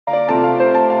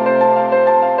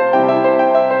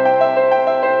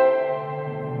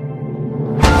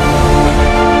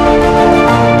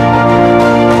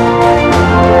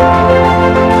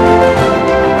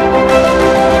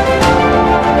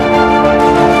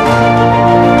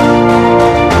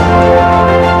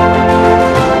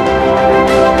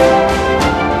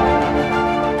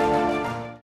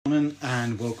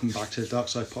Dark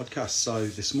Side podcast. So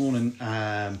this morning,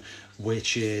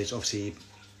 which is obviously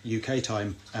UK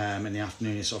time, in the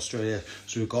afternoon it's Australia.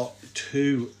 So we've got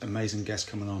two amazing guests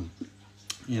coming on.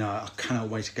 You know, I cannot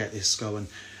wait to get this going.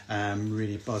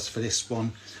 Really buzzed for this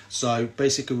one. So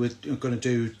basically we're going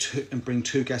to bring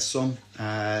two guests on.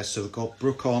 So we've got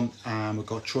Brooke on and we've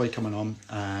got Troy coming on.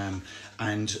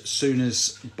 And as soon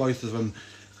as both of them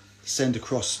send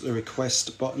across the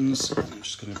request buttons, I'm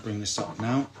just going to bring this up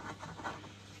now.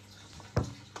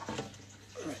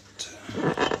 Right.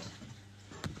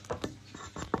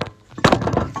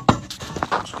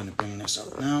 I'm just going to bring this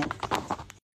up now.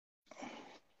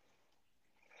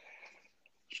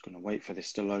 Just going to wait for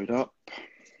this to load up.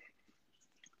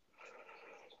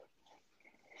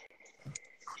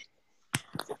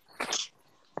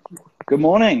 Good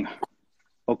morning,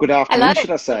 or good afternoon, Hello.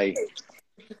 should I say?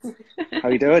 How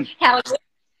are you doing? How are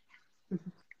you?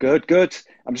 Good, good.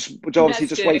 I'm just obviously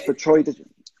That's just waiting for Troy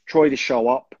to show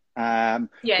up.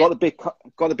 Yeah. Got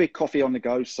the big coffee on the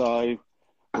go, so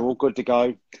we're all good to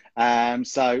go.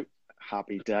 So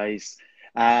happy days.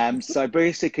 So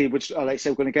basically, like I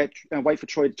said, we're going to wait for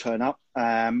Troy to turn up.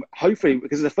 Hopefully,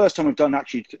 because it's the first time we've done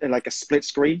actually like a split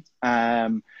screen.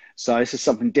 So this is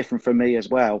something different for me as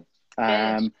well.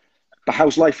 But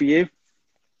how's life for you?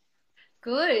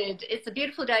 Good. It's a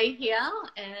beautiful day here,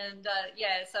 and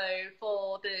yeah. So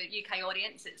for the UK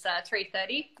audience, it's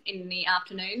 3:30 in the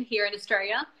afternoon here in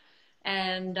Australia,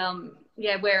 and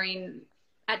yeah, we're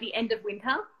at the end of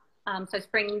winter. So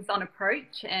spring's on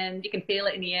approach, and you can feel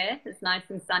it in the air. It's nice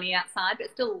and sunny outside,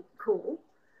 but still cool.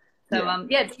 So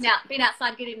yeah, been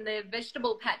outside getting the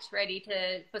vegetable patch ready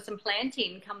for some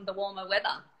planting come the warmer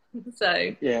weather.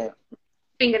 So yeah,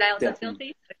 fingernails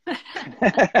definitely. are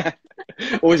filthy.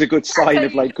 Always a good sign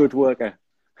of like good worker.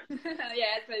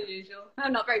 Yeah, it's per usual.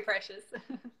 I'm not very precious.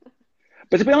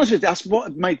 But to be honest with you, that's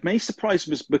what made me surprised,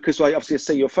 was because like obviously I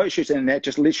see your photo shoots in there,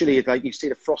 just literally like you see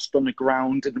the frost on the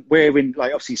ground, and we're in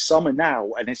like obviously summer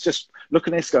now, and it's just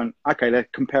looking at this going, okay, they're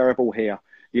comparable here.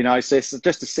 You know, so it's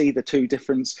just to see the two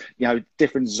different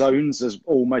zones as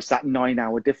almost that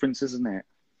 9-hour difference, isn't it?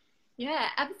 Yeah,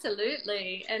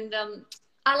 absolutely. And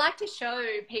I like to show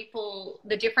people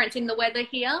the difference in the weather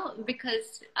here,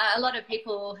 because a lot of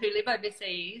people who live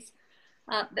overseas,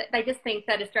 they just think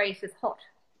that Australia's just hot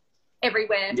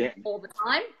everywhere all the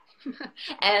time.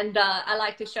 And I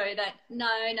like to show that no,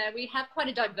 we have quite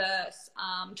a diverse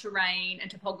terrain and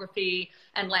topography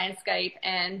and landscape,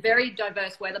 and very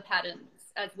diverse weather patterns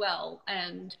as well.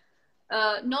 And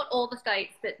not all the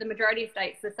states, but the majority of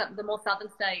states, the more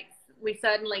southern states, we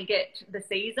certainly get the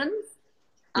seasons.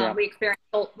 We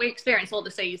experience all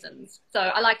the seasons. So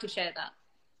I like to share that.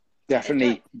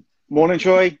 Definitely. Morning,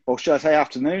 Troy, or should I say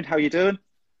afternoon? How you doing?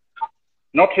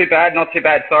 Not too bad, not too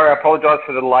bad. Sorry, I apologise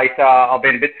for the late. I've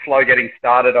been a bit slow getting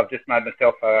started. I've just made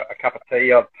myself a cup of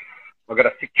tea. I've got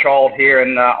a sick child here,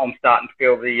 and I'm starting to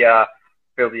feel the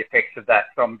effects of that.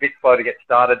 So I'm a bit slow to get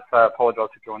started. So I apologise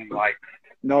for joining late.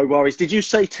 No worries. Did you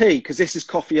say tea? Because this is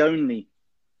coffee only.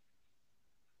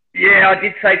 Yeah, I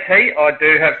did say tea. I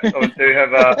do have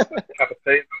a cup of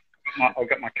tea. I've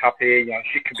got my cup here. You know,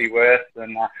 shit could be worse.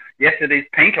 And yes, it is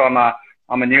pink. I'm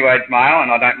a new age male,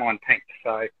 and I don't mind pink.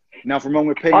 So nothing wrong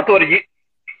with pink. I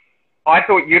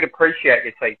thought you'd appreciate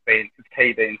your tea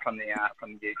being from the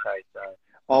UK. So.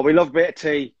 Oh, we love a bit of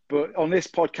tea, but on this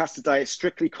podcast today, it's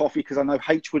strictly coffee, because I know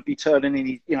H would be turning in.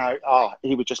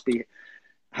 He would just be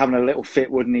having a little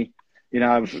fit, wouldn't he? You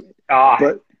know.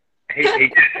 But he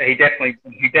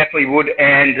definitely would,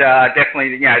 and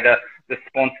definitely the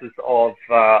sponsors of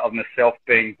myself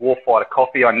being Warfighter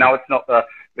Coffee. I know it's not the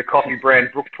coffee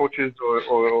brand Brooke pushes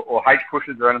or H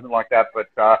pushes or anything like that, but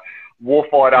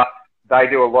Warfighter, they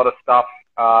do a lot of stuff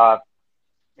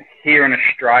here in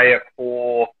Australia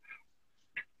for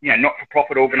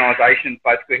not-for-profit organisations.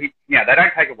 Basically, they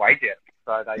don't take a wage out,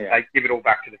 so they give it all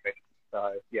back to the veterans.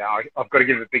 So yeah, I've got to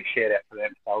give a big shout out to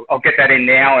them. So I'll get that in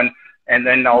now, and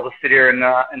then I'll just sit here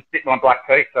and sip my black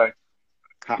tea. So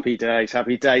happy days,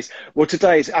 happy days. Well,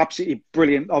 today is absolutely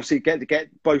brilliant. Obviously, to get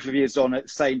both of you on at the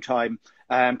same time,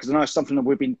 because I know it's something that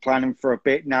we've been planning for a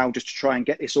bit now, just to try and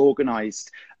get this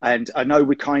organised. And I know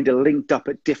we kind of linked up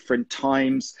at different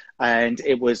times, and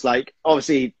it was like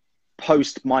obviously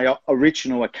post my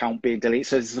original account being deleted.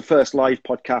 So this is the first live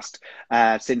podcast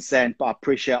since then, but I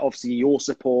appreciate obviously your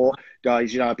support,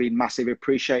 guys. I've been massively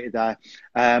appreciated there.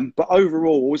 But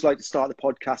overall, I always like to start the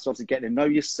podcast obviously getting to know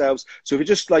yourselves. So if we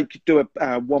just like do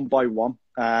a one by one,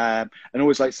 and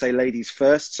always like to say ladies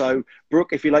first. So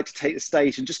Brooke, if you'd like to take the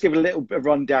stage and just give a little bit of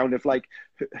rundown of like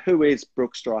who is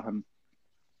Brooke Strahan.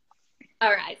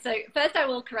 All right. So first I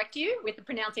will correct you with the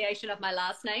pronunciation of my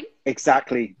last name.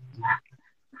 Exactly.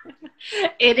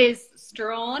 It is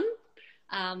Strawn.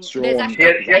 Strawn. There's actually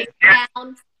a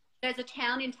town. There's a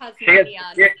town in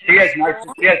Tasmania. She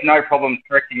has no problem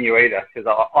correcting you either, because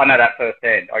I know that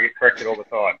firsthand. I get corrected all the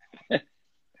time.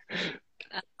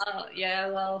 Yeah,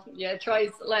 well, yeah,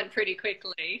 Troy's learned pretty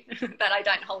quickly that I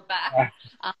don't hold back.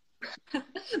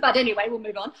 But anyway, we'll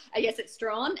move on. Yes, it's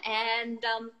Strawn. And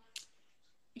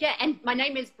yeah, and my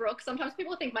name is Brooke. Sometimes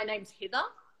people think my name's Heather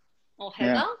or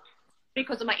Heather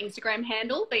because of my Instagram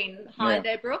handle being Hi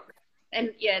There Brooke.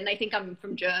 And yeah, and they think I'm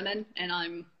from German and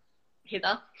I'm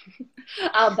Heather.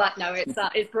 But no,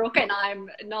 it's Brooke, and I'm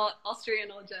not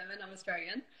Austrian or German, I'm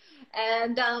Australian.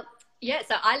 And yeah,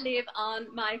 so I live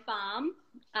on my farm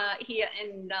here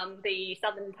in the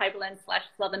Southern Tablelands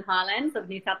 / Southern Highlands of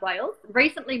New South Wales.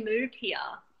 Recently moved here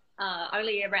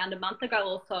only around a month ago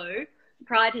or so.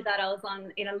 Prior to that, I was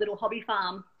in a little hobby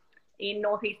farm in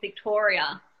northeast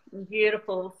Victoria.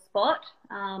 Beautiful spot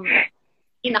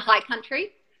in the high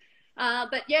country.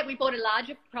 But yeah, we bought a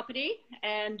larger property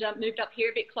and moved up here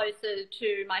a bit closer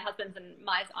to my husband's and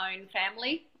my own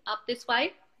family up this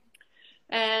way.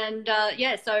 And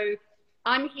yeah, so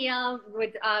I'm here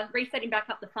with resetting back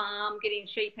up the farm, getting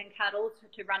sheep and cattle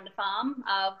to run the farm,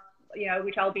 you know,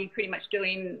 which I'll be pretty much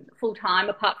doing full time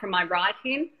apart from my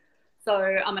writing. So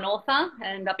I'm an author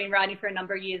and I've been writing for a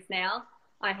number of years now.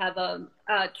 I have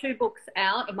 2 books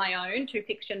out of my own, 2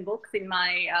 fiction books in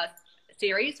my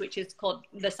series, which is called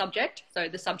The Subject, so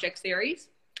the Subject series.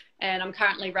 And I'm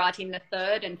currently writing the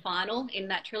 3rd and final in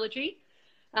that trilogy.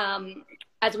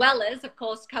 As well as, of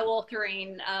course,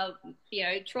 co-authoring, you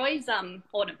know, Troy's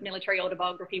military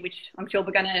autobiography, which I'm sure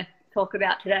we're going to talk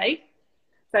about today.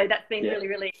 So that's been really,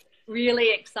 really,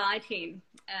 really exciting.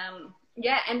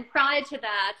 Yeah, and prior to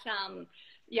that,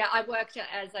 yeah, I worked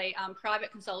as a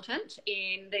private consultant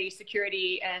in the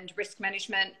security and risk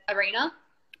management arena.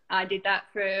 I did that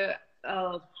for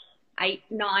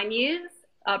 8-9 years,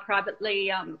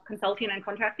 privately consulting and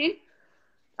contracting.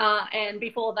 And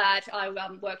before that, I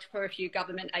worked for a few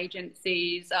government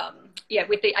agencies, yeah,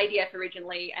 with the ADF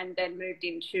originally, and then moved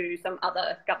into some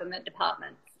other government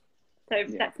departments. So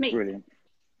that's me. Brilliant.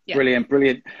 Yeah.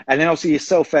 Brilliant. And then obviously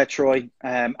yourself there, Troy.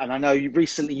 And I know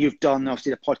you've done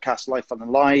obviously the podcast Life on the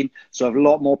Line. So a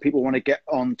lot more people want to get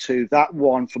onto that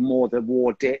one for more the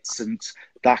war dits and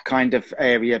that kind of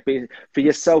area. But for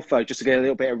yourself, though, just to get a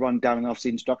little bit of rundown and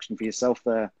obviously introduction for yourself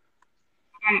there.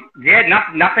 Yeah,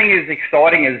 nothing as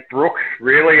exciting as Brooke,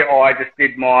 really. I just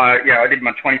did I did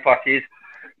my 20 plus years.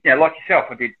 Yeah, like yourself,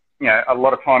 I did, you know, a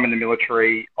lot of time in the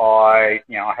military. I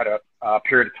had a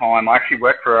period of time. I actually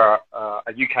worked for a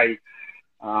UK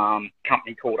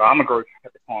company called Armour Group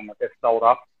at the time that they've sold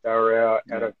up. They were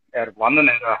out of London,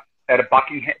 out of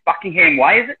Buckingham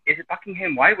Way. Is it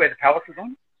Buckingham Way where the palace is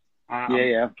on?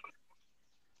 Yeah.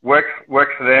 Worked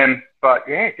for them, but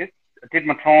yeah, just did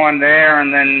my time there,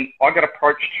 and then I got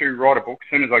approached to write a book as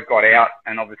soon as I got out,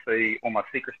 and obviously all my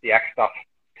Secrecy Act stuff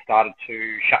started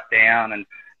to shut down, and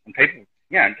people,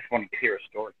 just wanted to hear a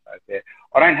story. So yeah,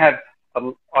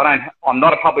 I'm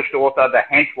not a published author.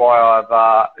 Hence why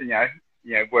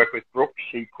I've worked with Brooke.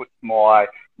 She puts my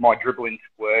dribble into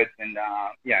words, and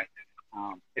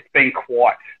it's been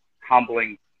quite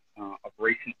humbling of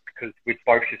recent, because we've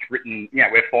both just written,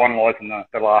 we're finalising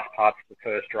the last parts of the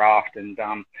first draft, and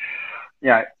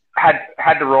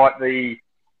had to write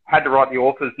the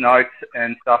author's notes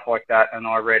and stuff like that, and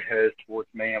I read hers towards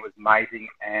me. It was amazing,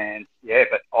 and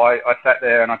but I sat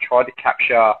there and I tried to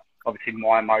capture obviously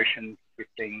my emotions with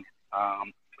things,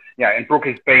 and Brooke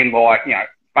has been like,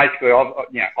 basically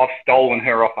I've stolen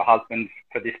her off her husband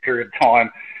for this period of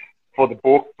time for the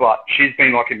book, but she's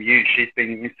been like a muse. She's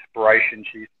been an inspiration.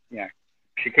 She's,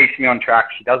 she keeps me on track.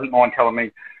 She doesn't mind telling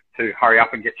me to hurry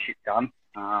up and get shit done.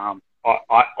 I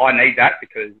need that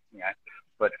because,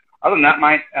 but other than that,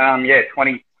 mate,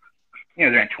 20,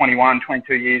 around 21,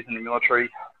 22 years in the military.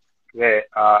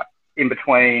 In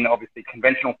between, obviously,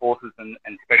 conventional forces and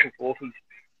special forces.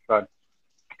 So,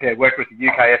 work with the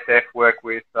UKSF, work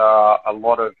with a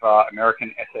lot of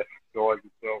American SF guys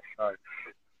as well. So,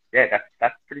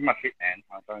 that's pretty much it, man.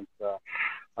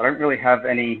 I don't really have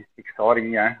any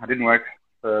exciting, I didn't work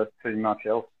for too much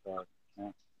else. So,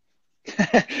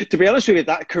 to be honest with you,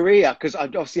 that career, because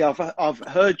I've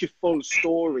heard your full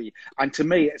story, and to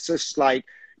me, it's just like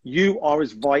you are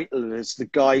as vital as the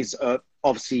guys.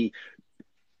 Obviously,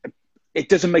 it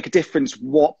doesn't make a difference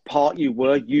what part you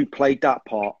were. You played that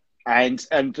part, and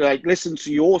like listen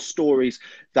to your stories.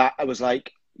 That I was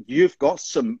like, you've got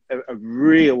some a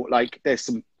real like. There's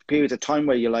some periods of time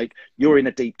where you're in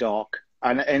a deep dark,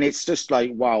 and it's just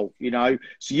like wow,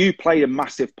 So you played a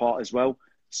massive part as well.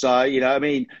 So, I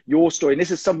mean, your story, and this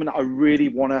is something that I really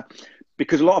want to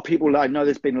because a lot of people, I know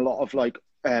there's been a lot of like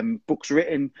books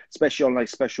written, especially on like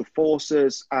special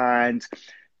forces, and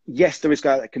yes, there is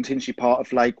a contingency part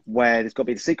of like where there's got to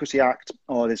be the Secrecy Act,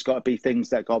 or there's got to be things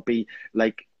that got to be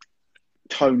like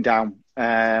toned down,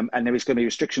 and there is going to be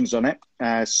restrictions on it,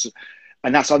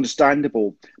 and that's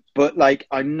understandable. But like,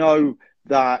 I know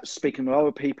that speaking to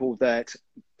other people, that's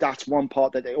one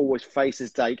part that they always face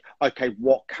is like, okay,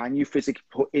 what can you physically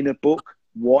put in a book?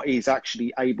 What is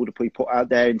actually able to be put out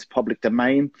there into public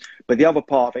domain? But the other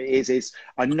part of it is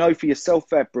I know for yourself,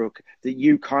 Brooke, that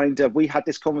you we had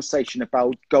this conversation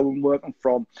about going working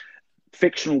from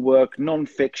fictional work,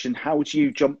 non-fiction. How do you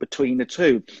jump between the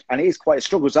two? And it is quite a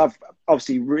struggle. So I've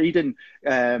obviously reading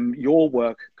your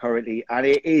work currently, and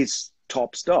it is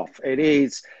top stuff. It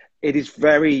is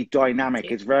very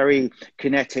dynamic. It's very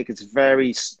kinetic. It's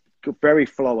very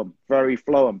flowing.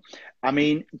 I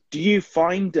mean, do you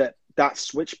find that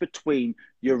switch between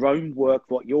your own work,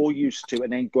 what you're used to,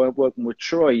 and then working with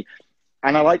Troy?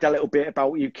 And I like that little bit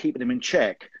about you keeping him in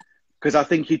check, because I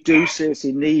think you do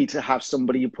seriously need to have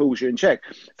somebody who pulls you in check.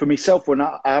 For myself, when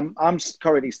I'm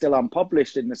currently still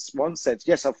unpublished in this one sense.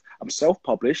 Yes, I'm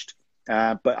self-published,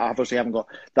 but I obviously haven't got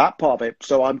that part of it.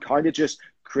 So I'm kind of just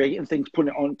creating things,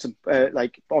 putting it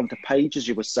onto pages,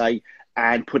 you would say,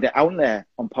 and put it out there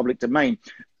on public domain.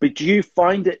 But do you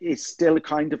find that it's still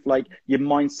kind of like your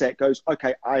mindset goes,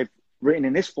 okay, I've written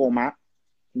in this format,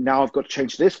 now I've got to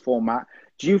change to this format.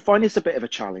 Do you find it's a bit of a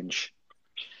challenge?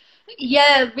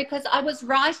 Yeah, because I was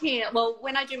writing, well,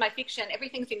 when I do my fiction,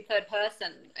 everything's in third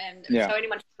person. And so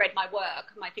anyone who's read my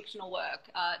work, my fictional work,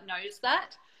 knows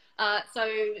that. So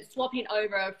swapping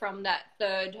over from that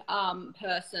third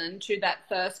person to that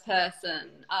first person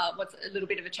was a little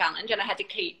bit of a challenge. And I had to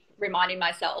keep reminding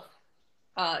myself,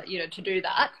 to do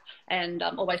that, and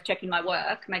always checking my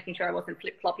work, making sure I wasn't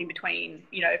flip-flopping between,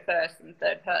 first and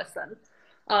third person.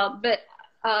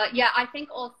 I think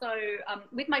also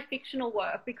with my fictional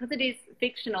work, because it is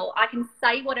fictional, I can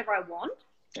say whatever I want,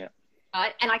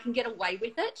 right? And I can get away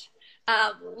with it,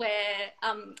 where,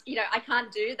 I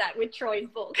can't do that with Troy's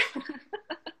book.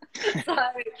 So,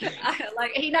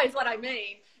 he knows what I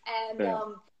mean.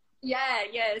 And,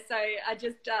 so I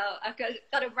just, I've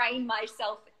got to rein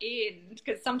myself in,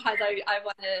 because sometimes I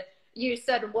want to use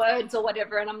certain words or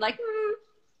whatever, and I'm like,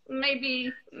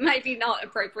 maybe not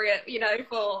appropriate,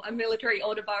 for a military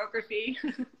autobiography.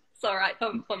 It's all right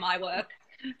for my work.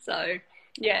 So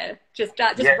yeah, just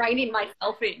reining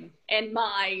myself in, and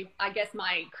my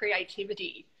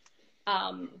creativity.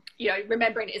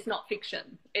 Remembering it's not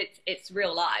fiction; it's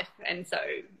real life, and so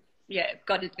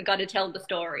got to tell the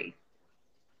story.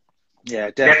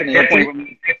 Yeah,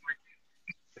 definitely.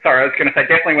 Sorry, I was going to say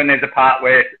definitely when there's a part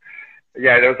where.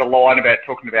 Yeah, there was a line about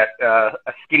talking about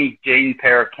a skinny jean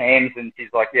pair of cams, and she's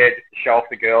like, just to show off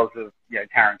the girls of,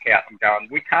 Taron Couch. I'm going,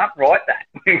 we can't write that.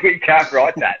 We can't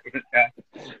write that.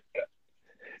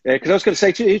 Yeah, because I was going to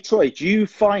say to you, Troy, do you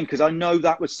find, because I know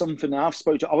that was something that I've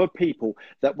spoken to other people,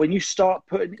 that when you start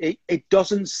putting it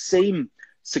doesn't seem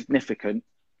significant,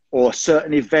 or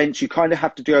certain events, you kind of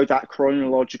have to do that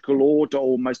chronological order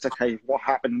almost, okay, what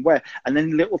happened where? And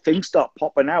then little things start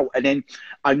popping out. And then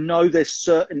I know there's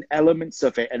certain elements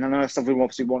of it, and I know that's something we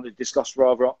obviously want to discuss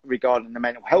rather regarding the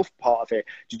mental health part of it.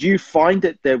 Did you find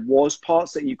that there was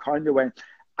parts that you kind of went,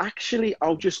 actually,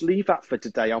 I'll just leave that for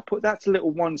today. I'll put that to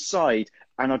little one side,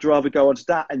 and I'd rather go on to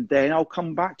that, and then I'll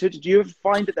come back to it. Did you ever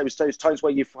find that there was those times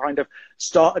where you kind of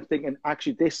started thinking,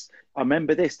 actually, I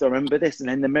remember this, and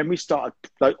then the memory started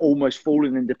like almost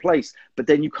falling into place, but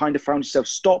then you kind of found yourself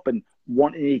stopping,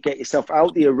 wanting to get yourself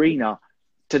out the arena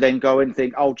to then go and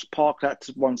think, I'll just park that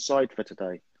to one side for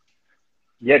today?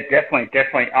 Yeah, definitely.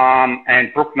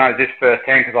 And Brooke knows this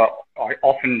firsthand, because I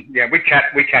often, we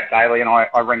chat daily, and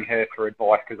I ring her for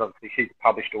advice, because obviously she's a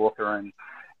published author and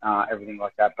everything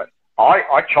like that. But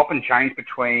I chop and change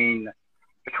between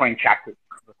chapters.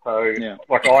 So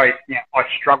I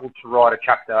struggled to write a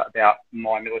chapter about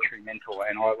my military mentor,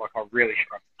 and I really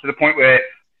struggled, to the point where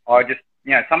I just,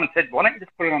 someone said, why don't you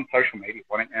just put it on social media?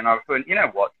 And I thought, you know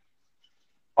what?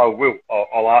 I will.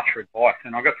 I'll ask for advice.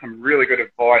 And I got some really good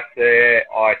advice there.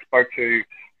 I spoke to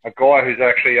a guy who's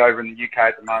actually over in the UK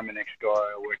at the moment, ex-guy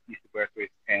I used to work with,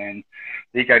 and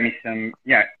he gave me some,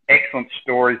 excellent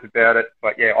stories about it.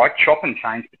 But I chop and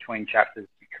change between chapters,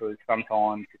 because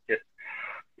sometimes it just,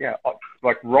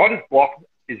 writer's block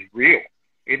is real.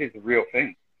 It is a real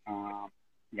thing.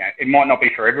 It might not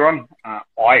be for everyone.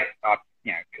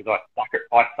 Because I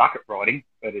suck at writing,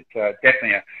 but it's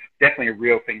definitely a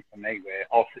real thing for me, where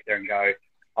I'll sit there and go,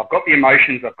 I've got the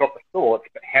emotions, I've got the thoughts,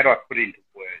 but how do I put it into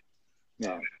words?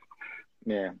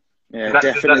 Yeah, does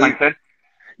definitely. that make sense?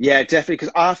 Yeah, definitely.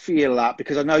 Because I feel that,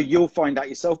 because I know you'll find that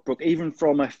yourself, Brooke, even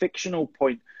from a fictional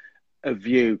point of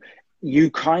view,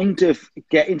 you kind of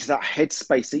get into that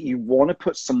headspace that you want to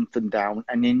put something down,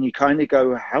 and then you kind of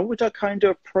go, how would I kind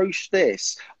of approach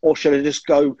this? Or should I just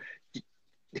go?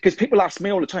 Because people ask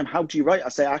me all the time, how do you write? I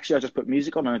say, actually, I just put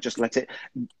music on and I just let it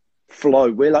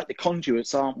flow. We're like the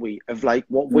conduits, aren't we? Of like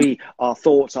what our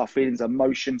thoughts, our feelings,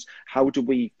 emotions. How do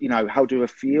we, how do I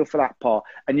feel for that part?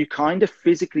 And you kind of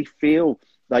physically feel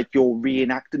like you're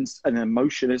reenacting an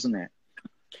emotion, isn't it?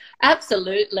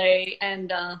 Absolutely.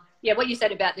 And yeah, what you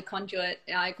said about the conduit,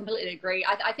 I completely agree.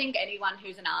 I think anyone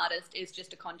who's an artist is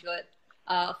just a conduit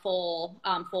for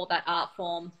that art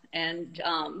form, and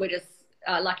we're just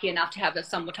lucky enough to have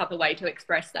some type of way to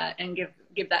express that and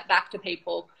give that back to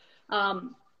people.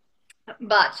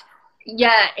 But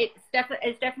yeah, it's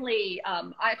definitely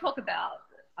I talk about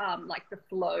like the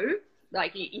flow,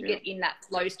 like you get in that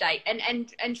flow state,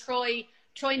 and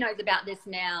Troy knows about this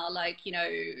now. Like,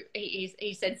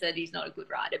 he says that he's not a good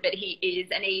writer, but he is,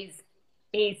 and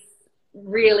he's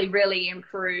really, really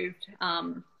improved.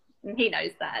 He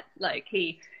knows that. Like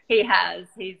he's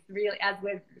really, as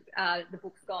with the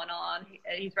book's gone on,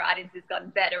 his writing's has gotten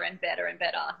better and better and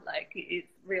better. Like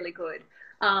it's really good.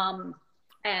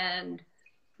 And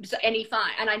so,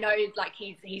 and I know like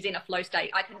he's in a flow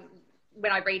state. I can,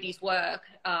 when I read his work,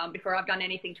 before I've done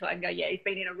anything to it, I can go, yeah, he's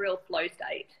been in a real flow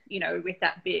state, with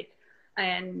that bit.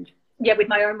 And yeah, with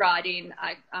my own writing,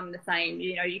 I'm the same.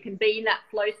 You can be in that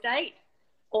flow state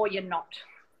or you're not.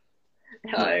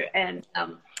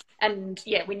 And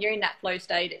yeah, when you're in that flow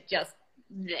state, it just,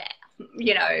 it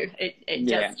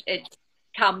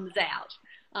comes out.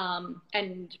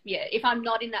 And yeah, if I'm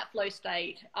not in that flow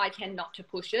state, I tend not to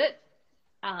push it.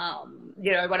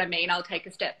 You know what I mean? I'll take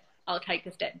a step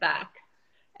back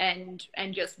and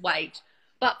just wait.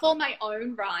 But for my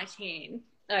own writing,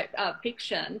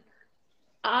 fiction,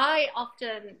 I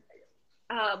often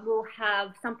will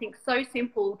have something so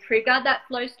simple trigger that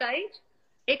flow state.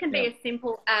 It can be as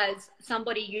simple as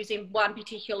somebody using one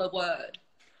particular word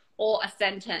or a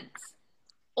sentence,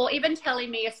 or even telling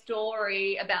me a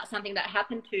story about something that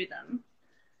happened to them.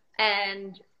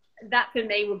 And that for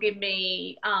me will give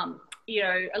me,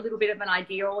 a little bit of an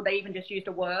idea, or they even just used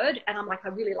a word. And I'm like, I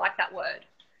really like that word.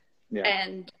 Yeah.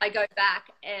 And I go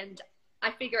back and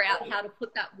I figure out how to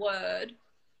put that word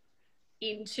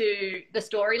into the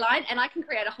storyline. And I can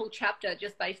create a whole chapter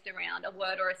just based around a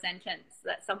word or a sentence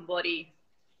that somebody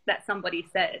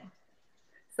said.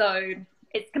 So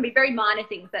it can be very minor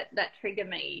things that trigger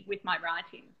me with my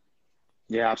writing.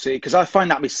 Yeah, absolutely. Because I find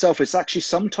that myself. It's actually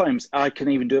sometimes I can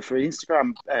even do it for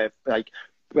Instagram,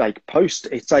 like post.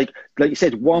 It's like you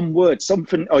said, one word,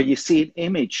 something, or you see an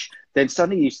image, then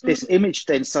suddenly this image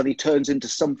then suddenly turns into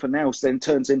something else, then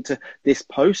turns into this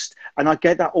post. And I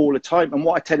get that all the time. And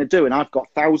what I tend to do, and I've got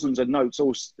thousands of notes,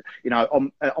 all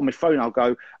on my phone. I'll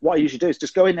go. What I usually do is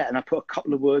just go in there and I put a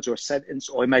couple of words or a sentence,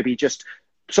 or maybe just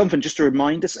something just to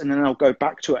remind us, and then I'll go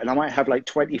back to it, and I might have like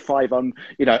 25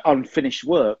 unfinished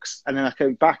works, and then I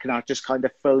go back and I just kind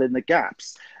of fill in the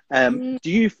gaps. Do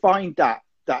you find that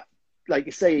like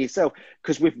you say yourself,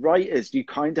 because with writers you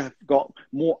kind of have got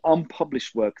more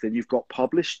unpublished work than you've got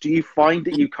published, do you find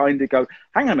that you kind of go,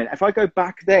 hang on a minute, if I go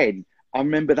back then I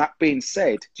remember that being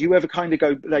said? Do you ever kind of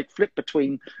go like flip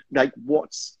between like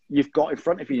what's you've got in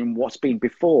front of you and what's been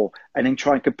before, and then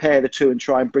try and compare the two and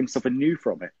try and bring something new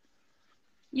from it?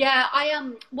 Yeah,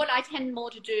 what I tend more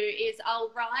to do is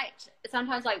I'll write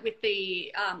sometimes, like with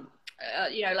the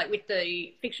like with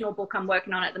the fictional book I'm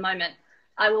working on at the moment,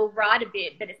 I will write a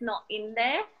bit, but it's not in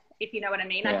there, if you know what I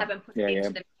mean. Yeah. I haven't put it into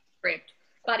the script,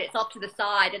 but it's off to the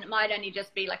side, and it might only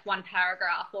just be like one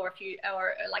paragraph or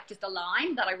like just a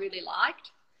line that I really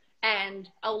liked, and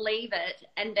I'll leave it,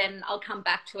 and then I'll come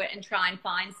back to it and try and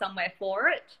find somewhere for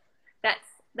it.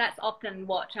 That's often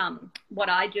what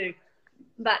I do.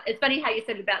 But it's funny how you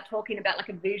said about talking about like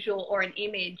a visual or an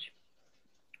image,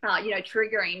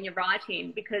 triggering your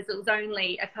writing, because it was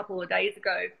only a couple of days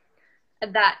ago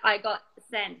that I got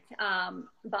sent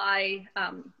by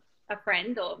a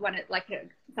friend, or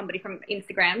somebody from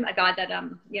Instagram, a guy that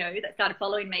that started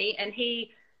following me, and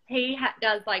he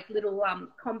does like little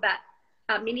combat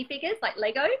minifigures, like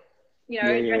Lego,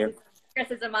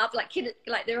 dresses them up like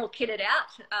they're all kitted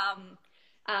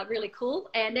out, really cool.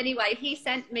 And anyway, he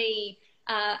sent me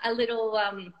a little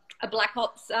a Black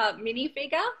Ops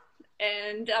minifigure,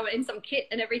 and in some kit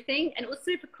and everything, and it was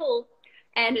super cool.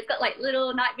 And it's got like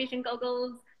little night vision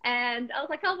goggles, and I was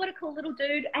like, oh, what a cool little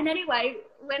dude. And anyway,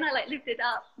 when I like lifted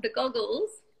up the goggles,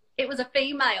 it was a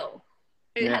female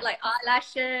who had like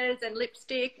eyelashes and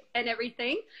lipstick and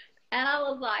everything. And I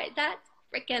was like, that's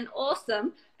freaking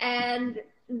awesome. And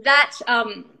that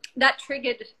that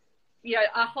triggered, you know,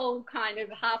 a whole kind of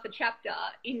half a chapter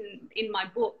in my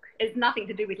book. It's nothing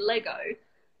to do with Lego,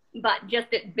 but just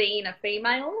it being a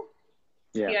female,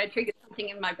 you know, triggered something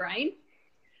in my brain.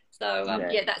 So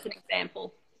yeah, that's an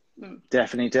example.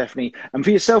 Definitely. And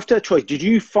for yourself there, Troy, did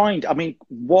you find, I mean,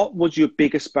 what was your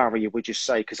biggest barrier, would you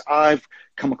say? Because I've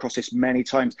come across this many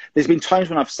times. There's been times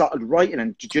when I've started writing,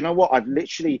 and do you know what? I've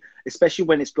literally, especially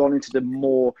when it's gone into the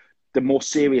more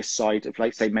serious side of,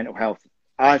 like, say, mental health,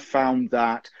 I've found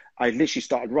that I literally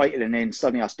started writing, and then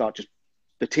suddenly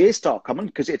the tears start coming,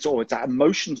 because it's always that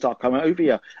emotion start coming over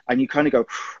you, and you kind of go,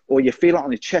 or you feel it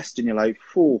on your chest, and you're like,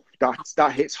 oh,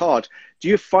 that hits hard. Do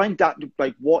you find that,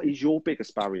 like, what is your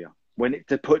biggest barrier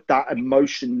to put that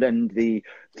emotion and the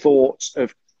thoughts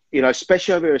of, you know,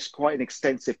 especially over it's quite an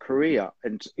extensive career,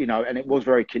 and, you know, and it was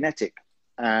very kinetic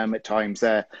at times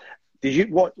there.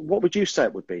 What would you say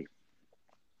it would be?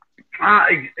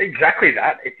 Exactly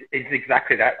that. It's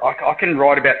exactly that. I can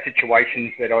write about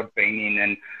situations that I've been in,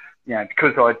 and, you know,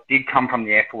 because I did come from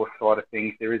the Air Force side of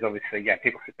things, there is obviously, yeah,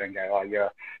 people sit there and go, oh,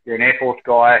 you're an Air Force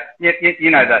guy. You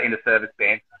know, the inter-service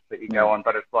band that you go on,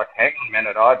 but it's like, heck, man,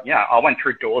 I went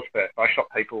through doors first. I shot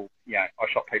people, I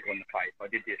shot people in the face. I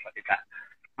did this, I did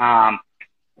that.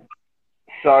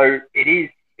 So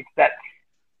it's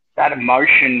that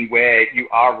emotion where you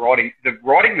are writing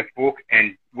the book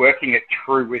and working it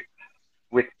through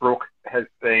with Brooke has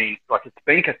been, like, it's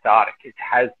been cathartic. It's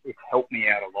helped me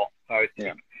out a lot. So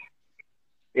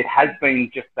it has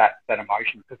been just that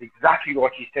emotion, because exactly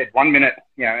like you said, 1 minute,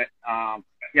 you know,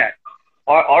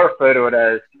 I refer to it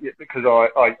as, because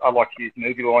I like to use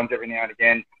movie lines every now and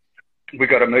again. We've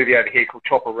got a movie over here called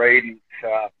Chopper Read, and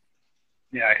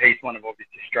you know, he's one of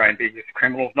obviously Australian biggest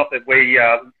criminals. Not that we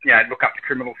look up to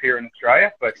criminals here in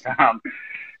Australia, but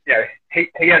you know,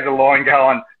 he has a line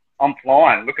going, "I'm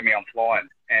flying. Look at me, I'm flying."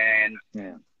 And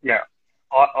I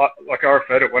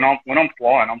refer to it, when I'm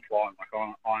flying, I'm flying.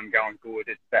 Like, I'm going good.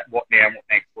 It's that what now, what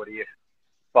next, what if.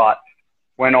 But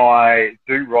when I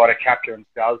do write a chapter and it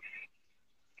does,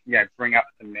 you know, bring up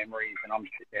some memories, and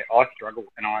I struggle,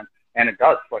 and it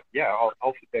does. Like,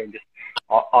 I'll sit there and just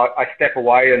I step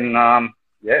away, and I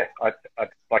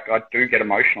do get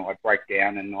emotional. I break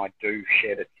down, and I do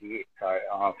shed a tear.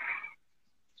 So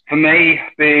for me,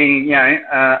 being, you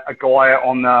know, a guy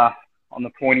on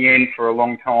the pointy end for a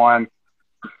long time,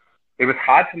 it was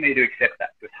hard for me to accept that.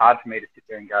 It was hard for me to sit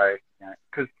there and go, you know,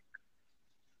 because,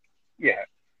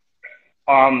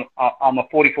 I'm a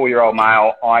 44-year-old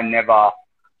male. I never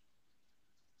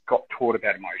got taught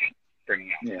about emotion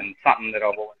bringing up, and something that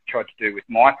I've always tried to do with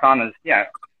my son is, you know,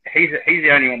 he's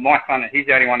the only one. My son, he's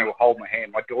the only one who will hold my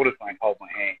hand. My daughters won't hold my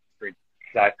hand.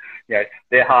 So, yeah,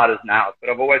 they're hard as nails. But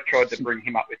I've always tried to bring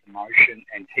him up with emotion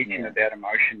and teach him about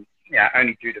emotion,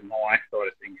 only due to my side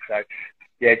of things. So,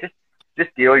 yeah,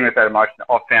 just dealing with that emotion,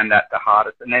 I've found that the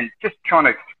hardest. And then just trying to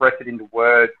express it into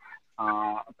words.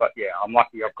 But, yeah, I'm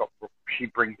lucky I've got Brooke. She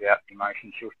brings out the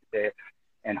emotion. She'll sit there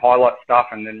and highlight stuff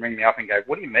and then ring me up and go,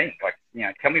 what do you mean? Like, you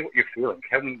know, tell me what you're feeling.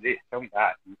 Tell me this, tell me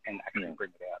that, and actually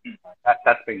bring it out.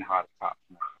 That's been the hardest part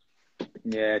for me.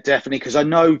 Yeah, definitely. Because I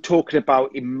know, talking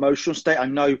about emotional state, I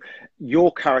know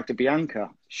your character,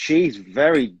 Bianca, she's a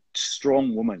very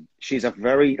strong woman. She's a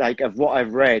very, like, of what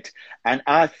I've read. And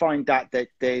I find that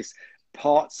there's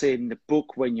parts in the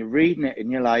book when you're reading it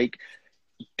and you're like,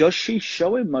 does she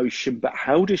show emotion? But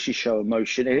how does she show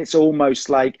emotion? And it's almost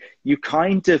like you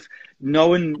kind of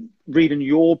reading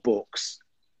your books,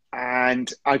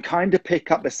 and I kind of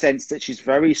pick up the sense that she's a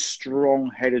very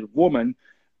strong-headed woman,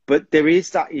 but there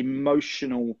is that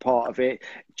emotional part of it.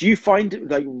 Do you find it,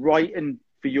 like, writing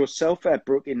for yourself,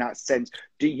 Brooke, in that sense?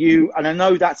 Do you, and I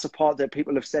know that's a part that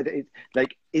people have said,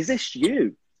 like, is this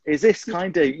you? Is this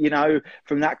kind of, you know,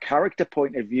 from that character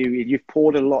point of view, you've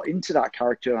poured a lot into that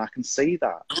character, and I can see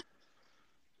that.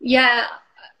 Yeah,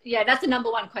 that's the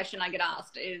number one question I get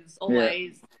asked is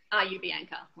always, are you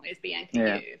Bianca? Or is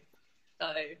Bianca you?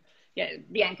 So, yeah,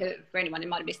 Bianca, for anyone who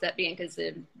might have missed that, Bianca's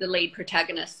the lead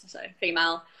protagonist, so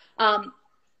female.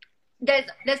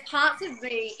 There's parts of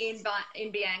me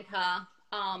in Bianca,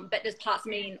 but there's parts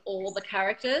of me in all the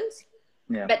characters.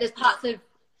 Yeah. But there's parts of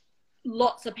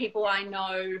lots of people I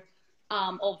know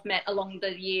or met along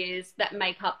the years that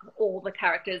make up all the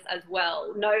characters as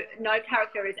well. No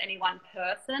character is any one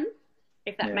person,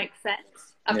 if that makes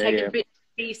sense. I've taken bits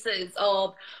and pieces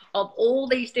of all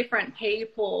these different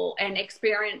people and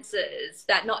experiences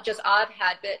that not just I've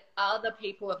had, but other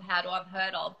people have had or I've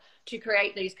heard of, to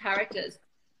create these characters.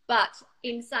 But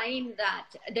in saying that,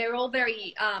 they're all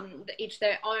very each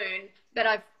their own, but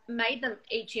I've made them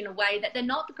each in a way that they're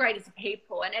not the greatest of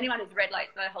people. And anyone who's read,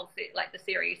 like, the whole the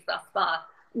series thus far,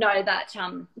 know that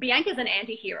Bianca's an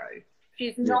anti-hero.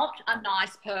 She's not a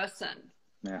nice person.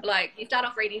 Yeah. Like, you start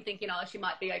off reading thinking, oh, she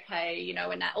might be okay, you know,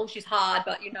 and that, oh, she's hard,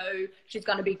 but, you know, she's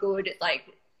going to be good. It's like,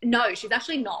 no, she's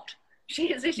actually not.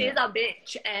 She is a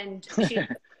bitch, and she's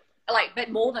like, but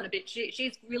more than a bitch.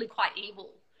 She's really quite evil.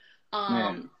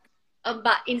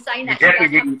 But in saying that, you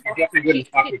definitely wouldn't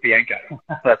fuck with Bianca.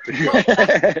 That's for sure.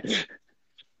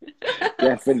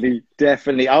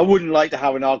 Definitely. I wouldn't like to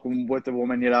have an argument with the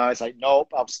woman, you know. It's like,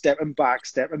 nope, I'm stepping back.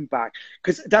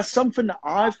 Because that's something that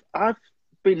I've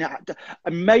been at,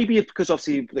 and maybe it's because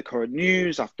obviously the current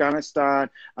news, Afghanistan,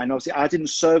 and obviously I didn't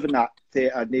serve in that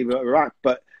theatre, neither Iraq,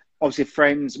 but obviously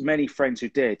many friends who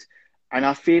did. And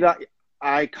I feel like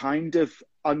I kind of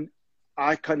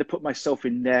put myself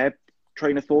in their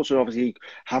train of thoughts, and obviously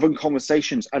having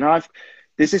conversations. And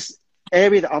there's this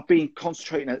area that I've been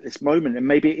concentrating at this moment, and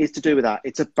maybe it is to do with that.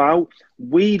 It's about,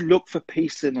 we look for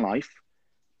peace in life,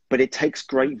 but it takes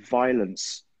great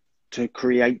violence to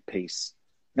create peace.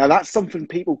 Now, that's something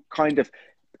people kind of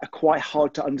are quite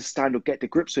hard to understand or get to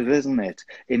grips with, isn't it?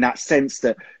 In that sense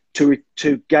that to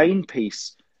gain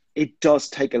peace, it does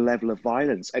take a level of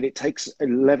violence, and it takes a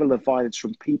level of violence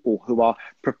from people who are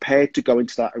prepared to go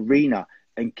into that arena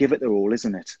and give it their all,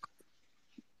 isn't it?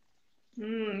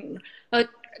 But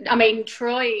I mean,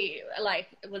 Troy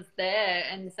was there,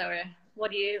 and so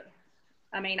what do you?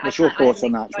 I mean, what's your thoughts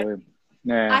on that, Troy?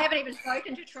 Yeah, I haven't even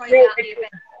spoken to Troy about the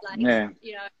event.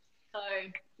 You know, so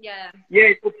yeah.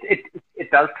 Yeah,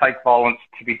 it does take violence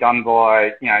to be done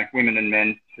by, you know, women and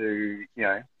men to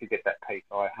get that peace.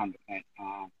 I 100%.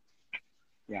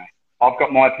 I've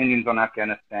got my opinions on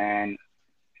Afghanistan.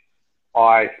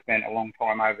 I spent a long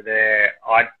time over there.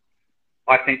 I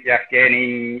think the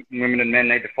Afghani women and men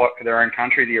need to fight for their own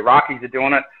country. The Iraqis are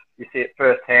doing it. You see it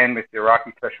firsthand with the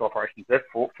Iraqi special operations. They've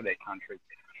fought for their country.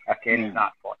 Afghanis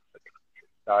aren't fighting for their country.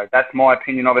 So that's my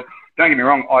opinion of it. Don't get me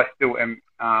wrong, I still am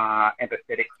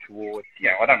empathetic towards,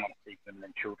 I don't want to see women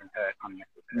and children hurt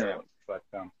unnecessarily. But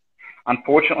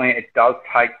unfortunately, it does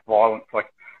take violence.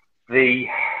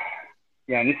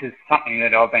 And this is something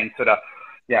that I've been sort of,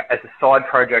 as a side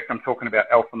project, I'm talking about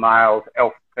alpha males,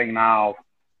 alpha females,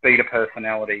 beta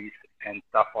personalities, and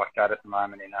stuff like that at the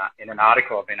moment in an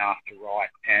article I've been asked to write.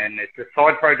 And it's a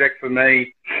side project for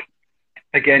me,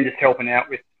 again, just helping out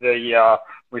with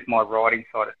with my writing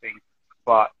side of things.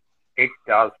 But it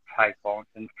does take violence,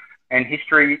 and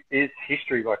history is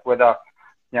history. Like whether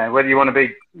you want to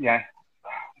be,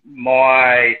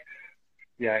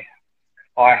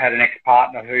 I had an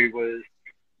ex-partner who was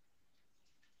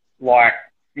like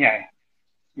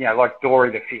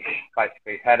Dory the fish,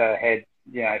 basically. Had her head,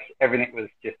 everything was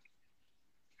just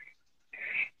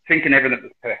thinking everything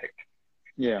was perfect.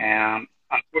 Yeah.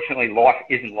 Unfortunately, life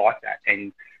isn't like that,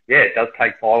 and it does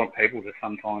take violent people to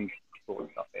sometimes sort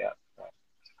stuff out.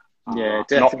 So,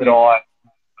 definitely.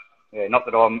 Not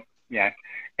that I'm,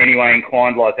 anyway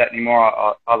inclined like that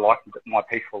anymore. I like my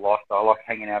peaceful lifestyle. I like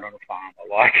hanging out on a farm. I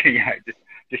like,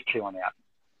 just chilling out.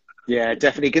 Yeah,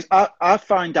 definitely. Because I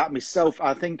find that myself.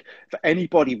 I think for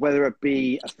anybody, whether it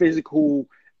be a physical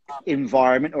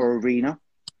environment or arena,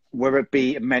 whether it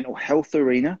be a mental health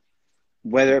arena,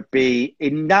 whether it be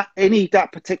in that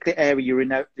particular area, you're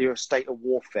in a state of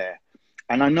warfare.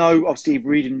 And I know, obviously,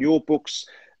 reading your books,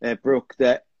 Brooke,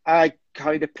 that I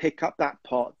kind of pick up that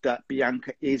part that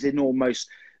Bianca is in almost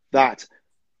that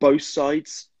both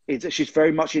sides. She's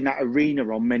very much in that arena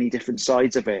on many different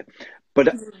sides of it.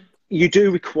 But you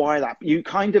do require that. You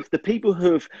kind of, the people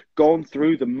who have gone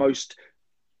through the most,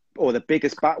 or the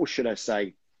biggest battle, should I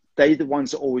say, they're the ones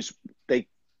that always, they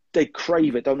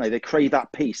crave it, don't they? They crave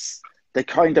that peace. They're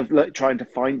kind of trying to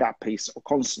find that peace, or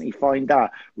constantly find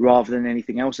that, rather than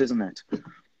anything else, isn't it?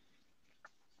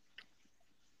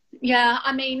 Yeah,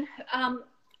 I mean,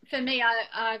 for me,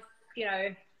 I've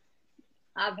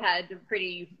had a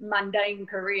pretty mundane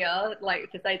career,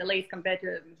 like, to say the least, compared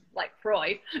to like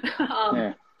Freud.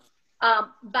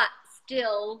 But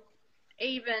still,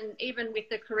 even with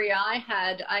the career I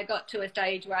had, I got to a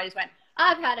stage where I just went,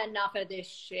 I've had enough of this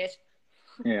shit.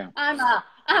 Yeah.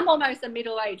 I'm almost a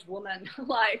middle-aged woman.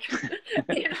 Like,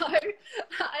 I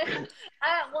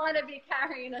don't want to be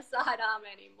carrying a sidearm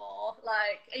anymore.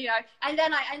 Like, and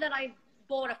then I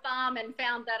bought a farm and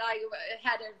found that I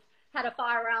had a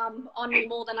firearm on me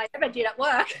more than I ever did at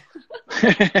work.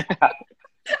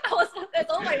 There's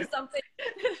always something,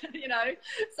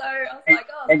 So I was like,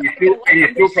 oh, and you still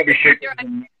probably shoot.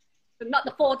 Not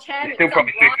the 410. You still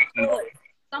probably shoot.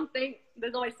 Something.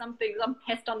 There's always something. Some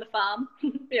pest on the farm.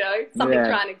 Something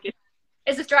trying to get.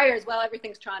 It's Australia as well.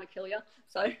 Everything's trying to kill you.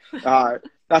 So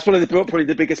that's one of the probably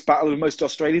the biggest battle of most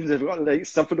Australians. They've got like,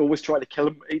 something always trying to kill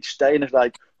them each day, and it's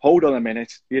like, hold on a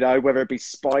minute, you know, whether it be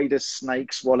spiders,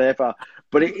 snakes, whatever.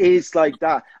 But it is like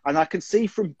that, and I can see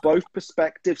from both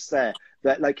perspectives there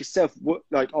that, like yourself,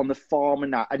 like on the farm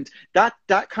and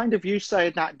that kind of you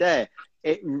saying that there,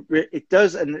 it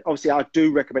does, and obviously I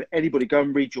do recommend anybody go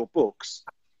and read your books,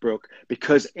 Brooke,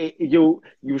 because you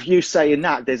saying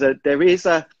that there is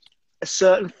a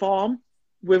certain farm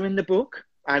within the book,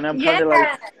 and I'm kind of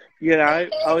like, you know,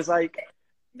 I was like,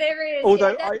 there is.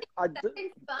 Although that's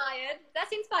inspired.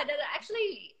 That's inspired.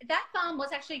 Actually, that farm was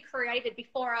actually created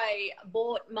before I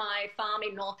bought my farm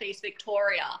in Northeast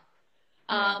Victoria.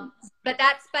 But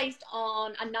that's based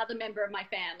on another member of my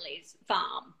family's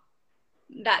farm.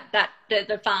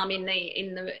 The farm in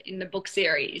the book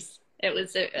series. It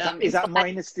was. Is that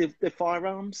minus the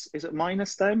firearms? Is it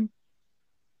minus them?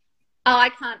 Oh, I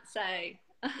can't say.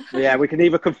 Yeah, we can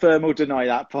either confirm or deny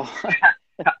that part.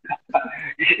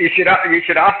 You should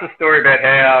ask the story about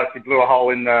how she blew a hole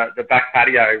in the back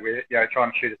patio with, you know,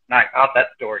 trying to shoot a snake. Ask that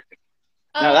story.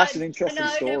 No, that's an interesting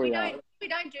story. No, we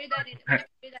don't do that in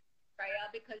Australia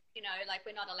because, you know, like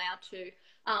we're not allowed to.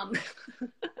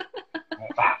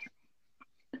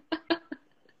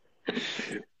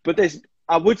 But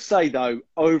I would say though,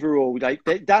 overall, like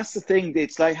that's the thing.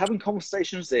 It's like having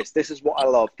conversations. This is what I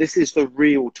love. This is the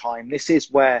real time. This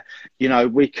is where, you know,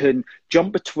 we can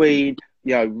jump between,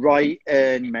 you know,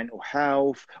 writing, mental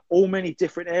health, all many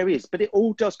different areas, but it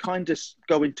all does kind of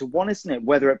go into one, isn't it?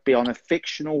 Whether it be on a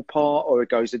fictional part or it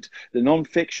goes into the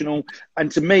non-fictional.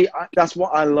 And to me, that's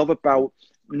what I love about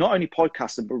not only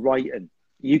podcasting, but writing.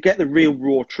 You get the real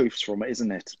raw truths from it,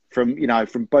 isn't it? From, you know,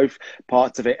 from both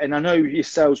parts of it. And I know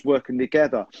yourselves working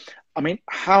together. I mean,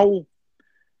 how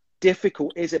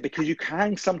difficult is it? Because you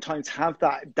can sometimes have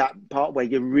that part where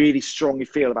you really strongly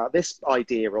feel about this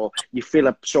idea, or you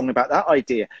feel strongly about that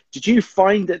idea. Did you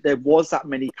find that there was that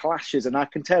many clashes? And I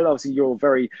can tell, obviously, you're a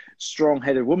very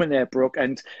strong-headed woman there, Brooke,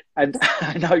 and I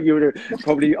know you would have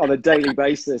probably on a daily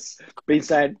basis been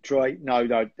saying, Troy, no,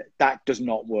 that does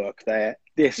not work there.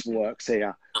 This works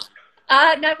here.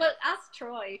 No, but ask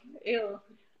Troy. Ew.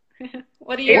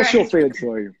 What's your feeling,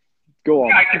 Troy? Go on.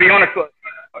 Yeah, to be honest,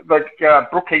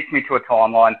 Brooke keeps me to a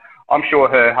timeline. I'm sure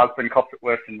her husband cops it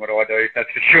worse than what I do, that's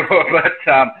for sure.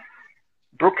 But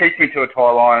Brooke keeps me to a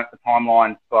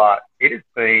timeline. But it has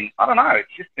been, I don't know,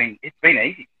 it's been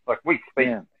easy. Like we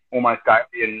speak almost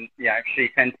daily, and you know, she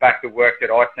sends back the work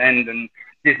that I send and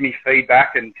gives me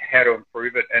feedback and how to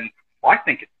improve it. And I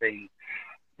think it's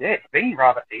been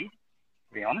rather easy,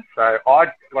 to be honest. So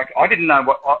I didn't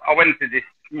know I went into this,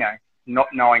 you know, not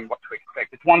knowing what to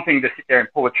expect. It's one thing to sit there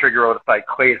and pull a trigger, or to say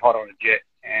cleared hot on a jet,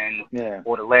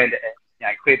 or to land, you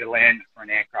know, clear to land for an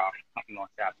aircraft, something like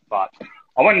that. But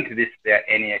I went into this without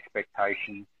any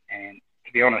expectations, and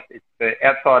to be honest, it's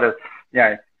outside of, you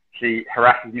know, she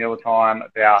harasses me all the time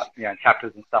about, you know,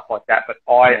 chapters and stuff like that. But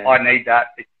I need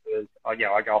that because I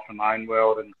go off in my own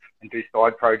world and do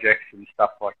side projects and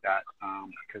stuff like that.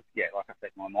 Because like I said,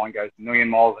 my mind goes a million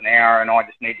miles an hour, and I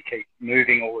just need to keep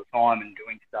moving all the time and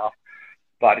doing stuff.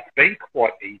 But it's been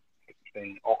quite easy.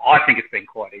 I think it's been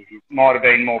quite easy. It might have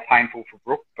been more painful for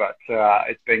Brooke, but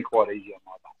it's been quite easy on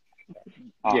my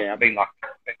part. I've been lucky.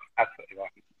 Absolutely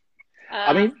lucky.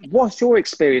 I mean, what's your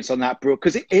experience on that, Brooke?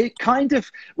 Because it kind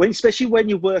of, especially when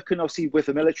you're working, obviously, with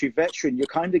a military veteran, you're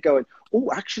kind of going,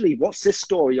 oh, actually, what's this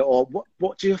story? Or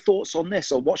what are your thoughts on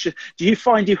this? Or do you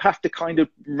find you have to kind of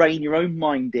rein your own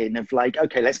mind in of like,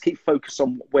 okay, let's keep focused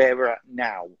on where we're at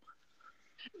now?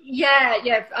 Yeah,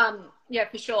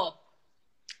 for sure.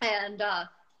 And as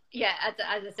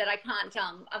I said, I can't.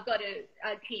 I've got to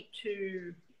keep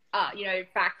to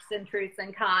facts and truths,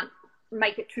 and can't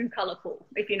make it too colourful,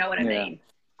 if you know what I mean.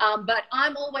 But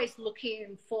I'm always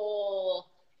looking for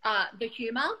the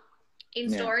humour in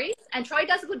stories, and Troy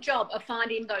does a good job of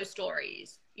finding those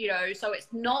stories. You know, so it's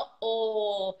not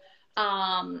all.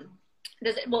 I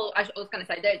was going to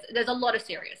say there's a lot of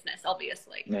seriousness,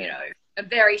 obviously. You know, a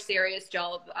very serious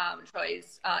job.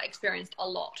 Troy's experienced a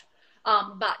lot.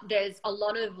 But there's a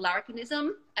lot of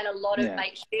larrikinism and a lot of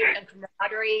mateship and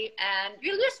camaraderie, and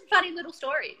just funny little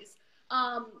stories.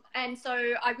 And so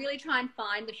I really try and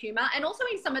find the humour, and also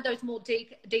in some of those more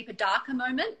deeper, darker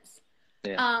moments,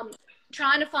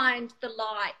 trying to find the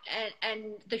light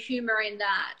and the humour in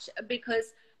that,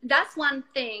 because that's one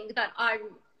thing that I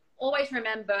always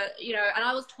remember, you know, and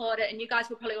I was taught it, and you guys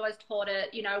were probably always taught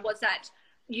it, you know, was that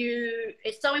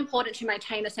it's so important to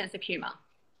maintain a sense of humour.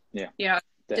 Yeah. You know,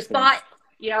 definitely. Despite,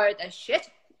 you know, the shit,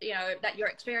 you know, that you're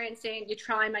experiencing, you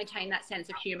try and maintain that sense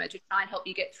of humour to try and help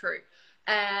you get through.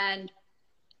 And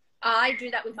I do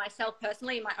that with myself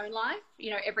personally in my own life,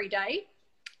 you know, every day.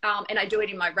 And I do it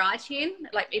in my writing,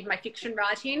 like even my fiction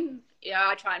writing. You know,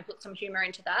 I try and put some humor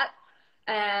into that.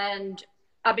 And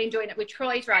I've been doing it with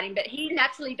Troy's writing, but he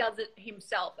naturally does it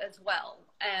himself as well.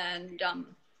 And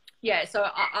yeah, so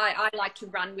I like to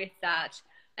run with that,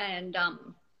 and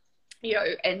you know,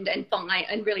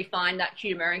 and really find that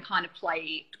humor and kind of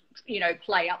play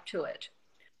up to it.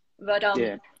 But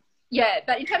yeah,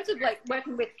 but in terms of like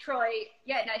working with Troy,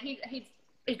 yeah, no,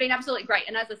 he's been absolutely great.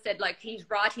 And as I said, like his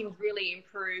writing really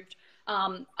improved.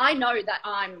 I know that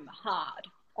I'm hard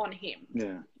on him.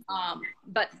 Yeah.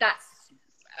 But that's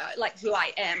like who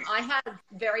I am. I have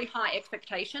very high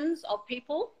expectations of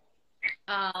people,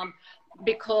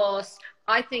 because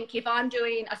I think if I'm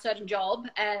doing a certain job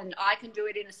and I can do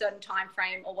it in a certain time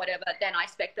frame or whatever, then I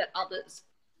expect that others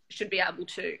should be able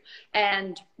to.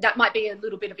 And that might be a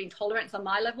little bit of intolerance on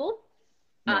my level,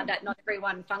 that not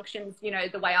everyone functions, you know,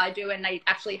 the way I do, and they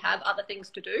actually have other things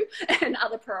to do and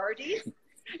other priorities,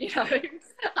 you know.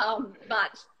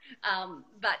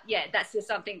 But yeah, that's just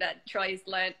something that Troy's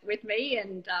learnt with me,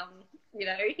 and you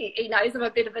know, he knows I'm a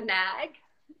bit of a nag,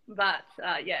 but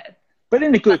yeah. But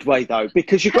in a good way, though,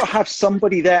 because you've got to have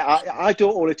somebody there. I do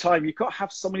it all the time. You've got to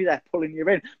have somebody there pulling you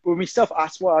in. But with myself,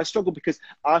 that's why I struggle, because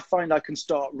I find I can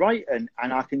start writing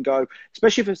and I can go,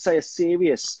 especially if it's, say, a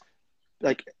serious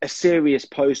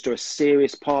post or a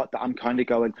serious part that I'm kind of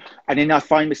going, and then I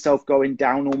find myself going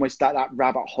down almost that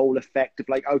rabbit hole effect of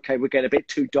like, okay, we're getting a bit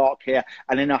too dark here.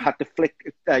 And then I have to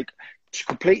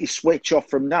completely switch off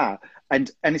from that. And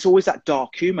it's always that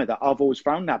dark humor that I've always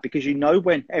found that, because you know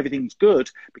when everything's good,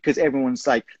 because everyone's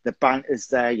like, the banter's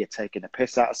there, you're taking a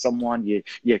piss out of someone,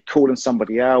 you're calling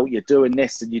somebody out, you're doing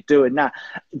this and you're doing that.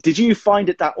 Did you find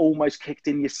that almost kicked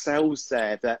in yourselves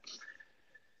there,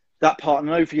 that part? I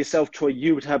know for yourself, Troy,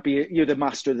 you're the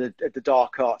master of the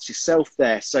dark arts yourself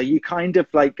there. So you kind of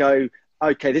like go,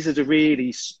 okay, this is a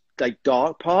really like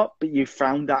dark part, but you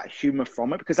found that humor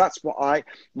from it, because that's what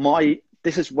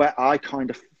this is where I kind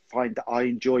of find that I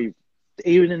enjoy,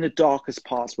 even in the darkest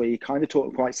parts where you kind of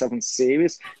talk quite something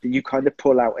serious, that you kind of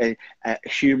pull out a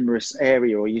humorous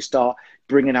area, or you start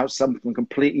bringing out something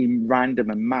completely random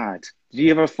and mad. Do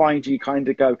you ever find you kind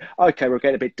of go, okay, we're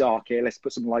getting a bit dark here, let's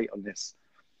put some light on this?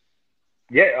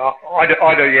 Yeah, I do.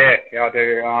 Yeah, I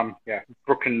do. Yeah,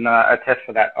 Brooke can attest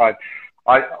for that. I've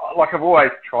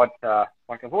always tried to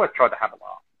have a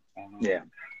laugh. Yeah.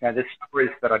 Now, there's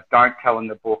stories that I don't tell in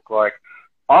the book. Like,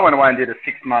 I went away and did a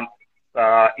 6-month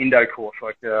Indo course,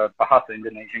 like Bahasa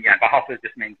Indonesian. Yeah, Bahasa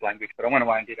just means language, but I went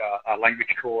away and did a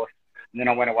language course, and then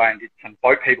I went away and did some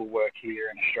boat people work here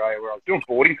in Australia, where I was doing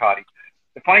boarding parties.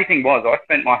 The funny thing was, I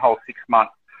spent my whole 6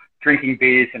 months drinking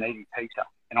beers and eating pizza,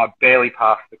 and I barely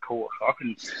passed the course. I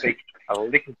couldn't speak a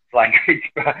lick of language,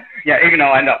 but yeah, even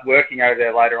though I ended up working over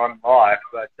there later on in life,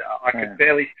 but I could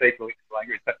barely speak a lick of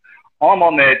language. But I'm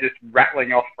on there just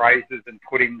rattling off phrases and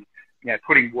putting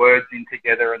words in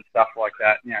together and stuff like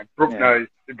that. You know, Brooke knows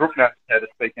how to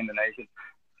speak Indonesian,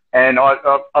 and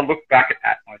I look back at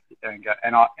that and I sit there and go,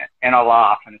 and I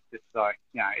laugh, and it's just like,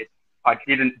 you know, I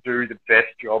didn't do the best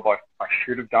job I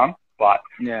should have done, but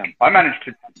I managed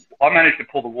to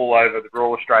pull the wool over the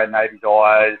Royal Australian Navy's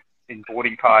eyes in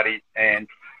boarding parties, and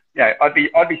you know, I'd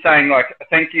be saying like,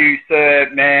 thank you, sir,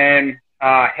 ma'am,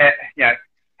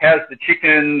 how's the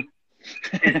chicken?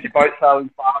 Is your boat sailing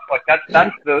fast? Like that's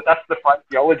the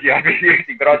phraseology I'd be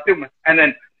using. But and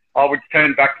then I would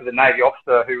turn back to the Navy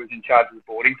officer who was in charge of the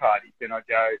boarding parties, and I'd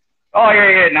go, oh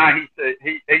yeah, no,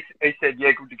 he said,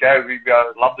 yeah, good to go. We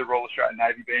love the Royal Australian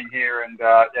Navy being here, and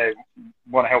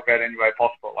want to help out any way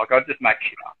possible. Like, I'd just make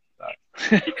shit up.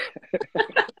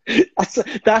 So.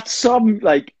 that's some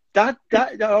like. That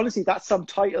honestly, that's some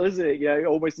title, isn't it? You know,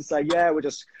 almost to say, yeah, we're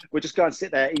just going to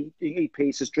sit there, eat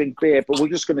pizzas, drink beer, but we're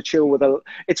just going to chill with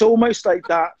it's almost like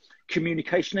that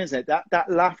communication, isn't it? That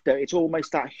laughter, it's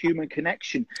almost that human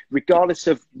connection, regardless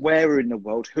of where we're in the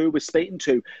world, who we're speaking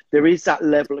to. There is that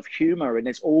level of humor, and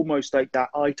it's almost like that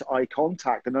eye-to-eye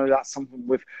contact. I know that's something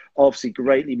we've obviously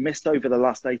greatly missed over the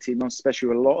last 18 months, especially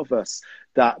with a lot of us,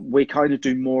 that we kind of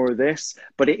do more of this,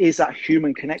 but it is that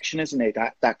human connection, isn't it?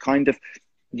 That kind of,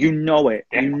 you know it.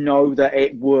 You know that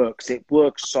it works. It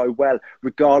works so well,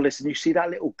 regardless. And you see that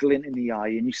little glint in the eye,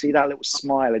 and you see that little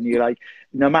smile, and you're like,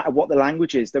 no matter what the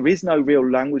language is, there is no real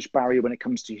language barrier when it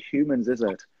comes to humans, is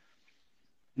it?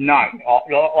 No,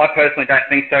 I personally don't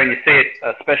think so. And you see it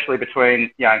especially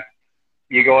between, you know,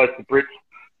 you guys, the Brits,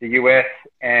 the US,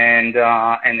 and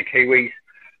the Kiwis.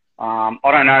 I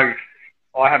don't know.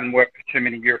 I haven't worked for too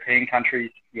many European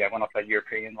countries. Yeah, when I say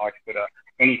European, like, but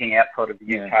anything outside of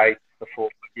the UK before.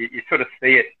 You sort of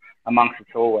see it amongst us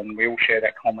all, and we all share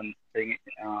that common thing.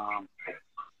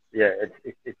 Yeah,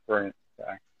 it's brilliant. So,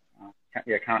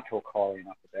 can't talk highly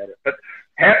enough about it. But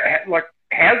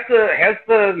how's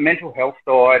the mental health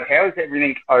side? How is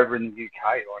everything over in the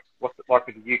UK? Like, what's it like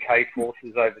with the UK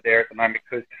forces over there at the moment?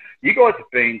 Because you guys,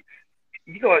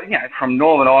 from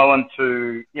Northern Ireland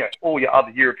to, all your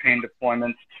other European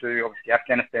deployments to obviously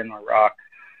Afghanistan, Iraq,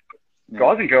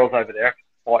 guys and girls over there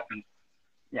fighting,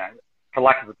 for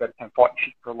lack of a better term, fighting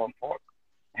shit for a long time.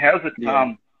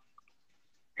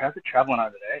 How's it traveling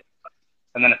over there?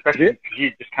 And then especially because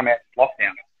you just come out of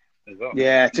lockdown as well.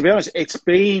 Yeah, to be honest, it's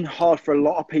been hard for a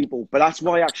lot of people, but that's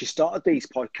why I actually started these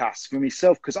podcasts for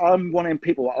myself, because I'm one of them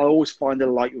people, I always find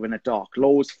a light within the dark. I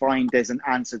always find there's an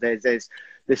answer. There's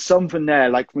something there.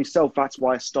 Like myself, that's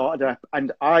why I started it.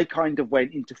 And I kind of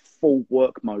went into full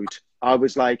work mode. I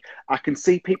was like, I can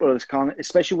see people,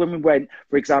 especially when we went,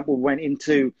 for example,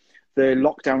 into the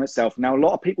lockdown itself. Now, a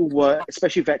lot of people were,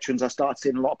 especially veterans, I started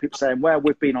seeing a lot of people saying, well,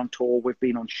 we've been on tour, we've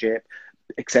been on ship,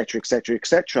 etc., etc.,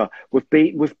 etc. We've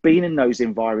been in those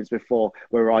environments before.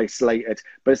 We're isolated,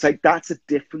 but it's like that's a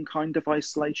different kind of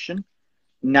isolation.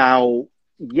 Now,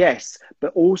 yes,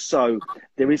 but also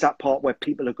there is that part where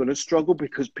people are going to struggle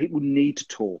because people need to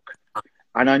talk.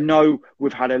 And I know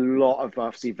we've had a lot of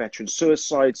obviously veteran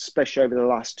suicides, especially over the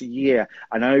last year.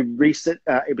 And I know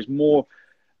it was more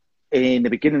in the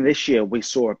beginning of this year, we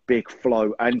saw a big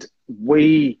flow, and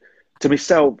to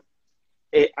myself,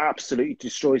 it absolutely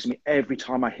destroys me every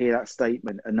time I hear that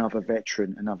statement, another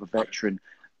veteran.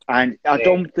 And I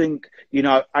don't think,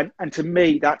 and to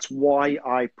me, that's why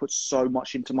I put so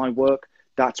much into my work.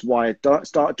 That's why I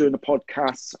started doing the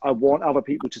podcasts. I want other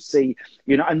people to see,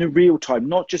 in the real time,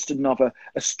 not just a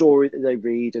story that they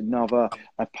read,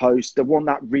 a post. They want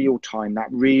that real time, that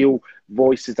real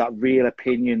voices, that real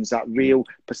opinions, that real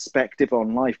perspective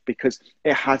on life, because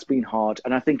it has been hard.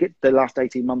 And I think the last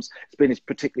 18 months, it's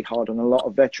particularly hard on a lot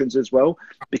of veterans as well,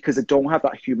 because they don't have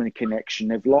that human connection.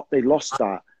 They lost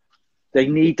that. They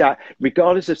need that,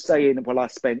 regardless of saying, well, I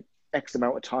spent X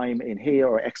amount of time in here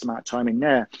or X amount of time in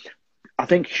there. I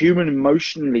think human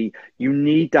emotionally, you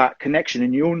need that connection,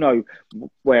 and you'll know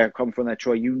where I come from there,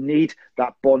 Troy. You need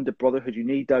that bond of brotherhood. You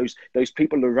need those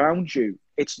people around you.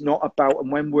 It's not about,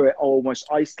 and when we're almost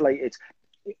isolated,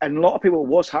 and a lot of people,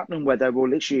 what's happening where they were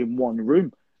literally in one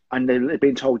room and they're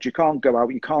being told, you can't go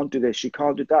out, you can't do this, you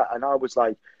can't do that. And I was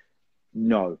like,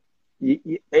 no,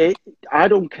 I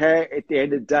don't care at the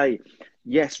end of the day.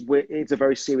 Yes, it's a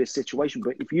very serious situation,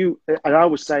 but and I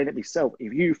was saying it myself,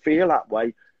 if you feel that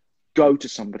way, go to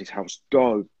somebody's house,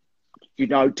 go.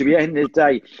 To the end of the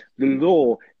day, the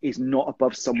law is not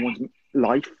above someone's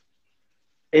life.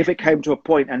 If it came to a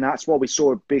point, and that's why we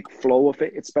saw a big flow of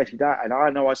it, especially that, and I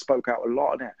know I spoke out a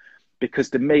lot on it,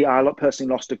 because to me, I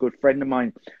personally lost a good friend of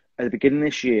mine at the beginning of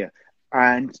this year.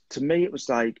 And to me, it was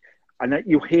like, and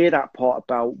you hear that part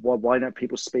about, well, why don't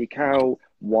people speak out?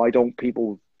 Why don't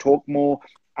people talk more?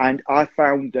 And I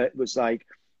found that it was like,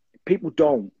 people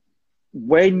don't.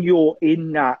 When you're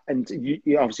in that, and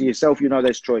you obviously yourself,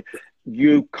 this, Troy,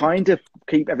 you kind of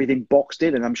keep everything boxed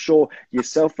in. And I'm sure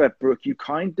yourself, Brooke, you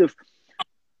kind of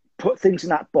put things in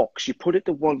that box. You put it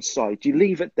to one side, you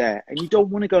leave it there, and you don't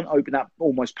want to go and open that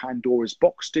almost Pandora's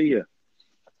box, do you?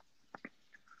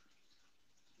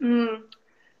 No.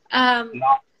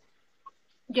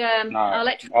 Yeah, no. I'll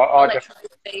let you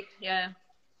speak. Yeah.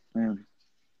 No,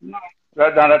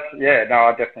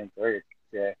 I definitely agree.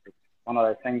 Yeah. One of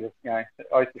those things, I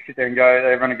used to sit there and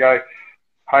everyone would go,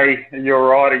 hey, are you all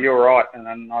right? Are you all right? And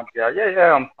then I'd go,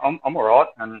 yeah, I'm all right.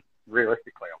 And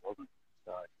realistically, I wasn't.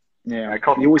 So, it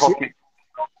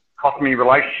cost me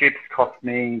relationships, cost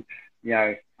me,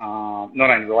 not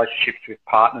only relationships with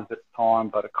partners at the time,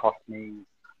 but it cost me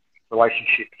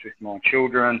relationships with my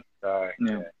children. So,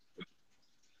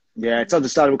 Yeah, it's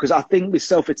understandable, because I think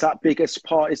myself, it's that biggest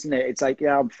part, isn't it? It's like,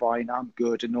 yeah, I'm fine, I'm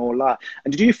good, and all that.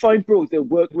 And did you find, Brooke, that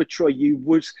working with Troy, you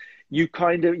would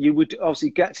obviously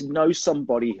get to know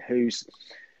somebody who's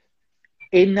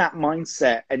in that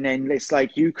mindset, and then it's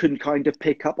like you can kind of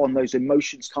pick up on those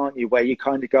emotions, can't you? Where you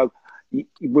kind of go,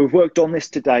 we've worked on this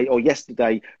today or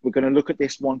yesterday, we're going to look at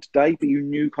this one today, but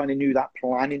you kind of knew that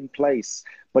plan in place.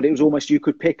 But it was almost, you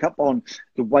could pick up on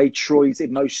the way Troy's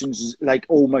emotions like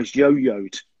almost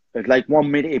yo-yoed. Like 1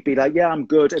 minute it'd be like, yeah, I'm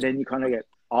good. And then you kind of get,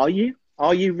 are you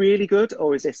really good?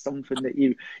 Or is this something that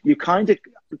you kind of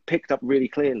picked up really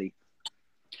clearly?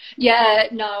 Yeah,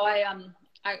 no,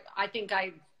 I think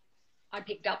I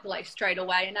picked up like straight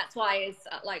away. And that's why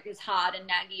as hard and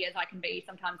naggy as I can be,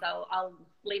 sometimes I'll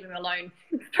leave him alone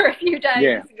for a few days.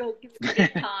 Yeah. Give him a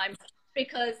bit of time,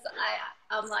 because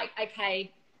I'm like,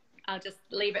 okay, I'll just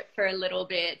leave it for a little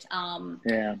bit.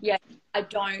 Yeah, I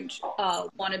don't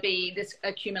want to be this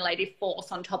accumulative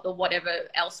force on top of whatever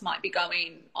else might be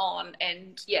going on.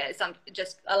 And yeah, so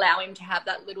just allow him to have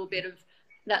that little bit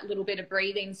of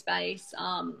breathing space.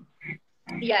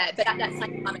 Yeah, but at that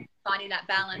same time, finding that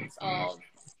balance of,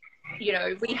 you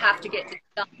know, we have to get this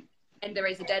done, and there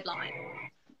is a deadline.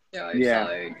 You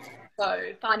know,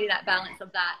 so finding that balance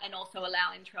of that, and also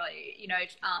allowing Troy, you know,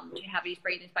 to have his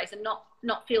breathing space and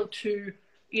not feel too,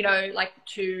 you know, like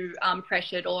too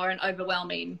pressured or an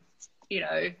overwhelming, you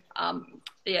know,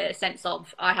 sense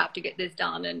of I have to get this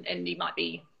done, and he might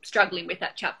be struggling with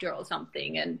that chapter or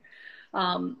something. And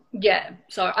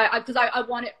so because I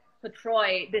want it for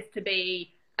Troy this to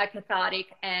be a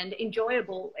cathartic and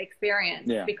enjoyable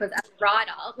experience, because as a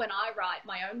writer, when I write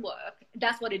my own work,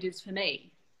 that's what it is for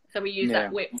me. So we use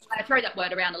that word. I throw that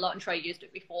word around a lot, and Troy used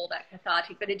it before, that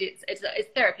cathartic, but it's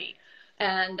therapy.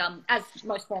 And as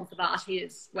most forms of art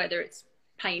is, whether it's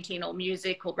painting or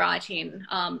music or writing.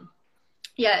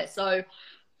 So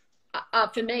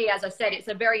for me, as I said, it's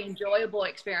a very enjoyable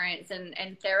experience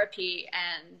and therapy.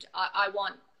 And I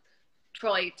want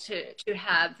Troy to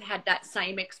have had that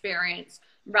same experience,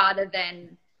 rather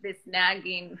than this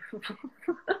nagging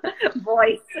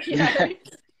voice, you know,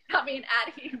 coming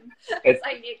at him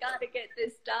saying, you got to get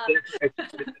this done.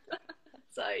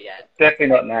 So, yeah. Definitely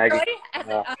not nagging.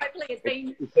 Hopefully it's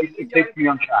been... It keeps me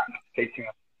on track.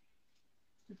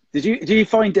 Did you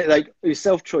find it, like,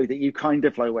 yourself, Troy, that you kind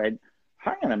of like went,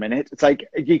 hang on a minute? It's like,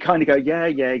 you kind of go, yeah,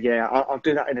 I'll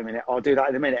do that in a minute. I'll do that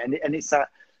in a minute. And it's that,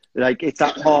 like, it's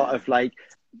that part of, like,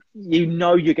 you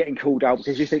know, you're getting called out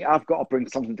because you think, I've got to bring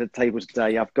something to the table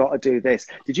today. I've got to do this.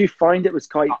 Did you find it was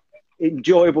quite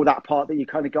enjoyable, that part, that you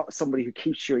kind of got somebody who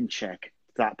keeps you in check,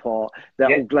 that part, that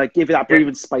will like give you that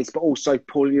breathing space, but also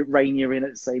rein you in at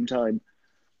the same time?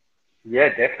 Yeah,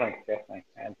 definitely.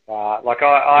 And like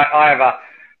I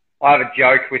have a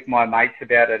joke with my mates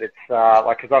about it. It's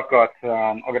like, because I've got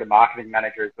a marketing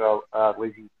manager as well,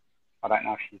 Lizzie. I don't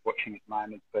know if she's watching at the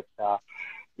moment, but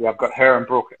I've got her and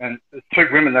Brooke, and there's two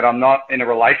women that I'm not in a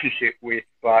relationship with,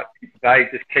 but they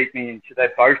just keep me in.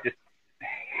 They're both just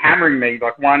hammering me,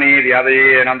 like one ear, the other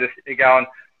ear, and I'm just going,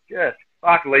 just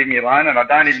fuck, leave me alone. And I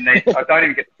don't even get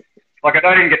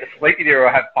to sleep with you or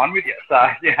have fun with you. So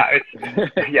I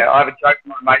have a joke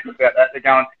with my mates about that. They're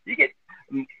going,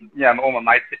 all my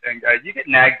mates sit there and go, you get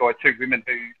nagged by two women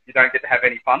who you don't get to have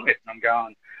any fun with. And I'm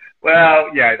going,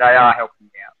 well, yeah, they are helping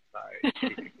me out. So it's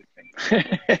a good thing.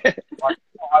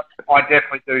 I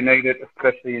definitely do need it,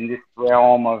 especially in this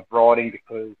realm of writing,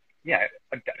 because I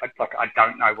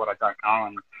don't know what I don't know,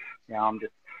 and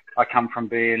I come from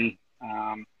being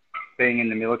in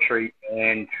the military,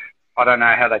 and I don't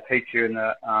know how they teach you in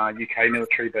the UK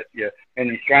military, but in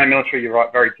the Australian military, you're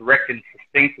right, very direct and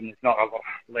succinct, and there's not a lot of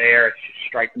flair. It's just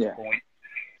straight to the point,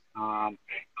 and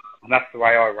that's the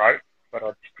way I wrote. But I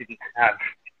just didn't have.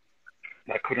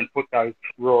 I couldn't put those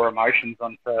raw emotions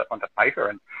onto paper,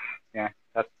 and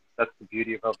that's the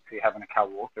beauty of obviously having a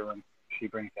co-author, and she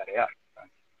brings that out. So.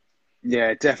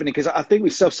 Yeah, definitely, because I think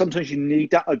with self, sometimes you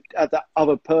need that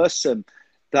other person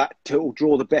that will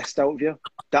draw the best out of you,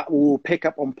 that will pick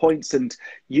up on points, and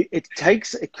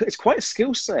it's quite a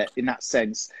skill set in that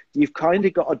sense. You've kind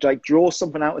of got to like draw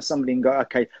something out of somebody and go,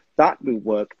 okay, that would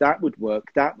work, that would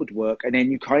work, that would work, and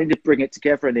then you kind of bring it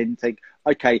together and then think,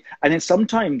 okay, and then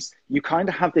sometimes you kind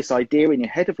of have this idea in your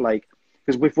head of like,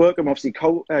 because we've worked, I'm obviously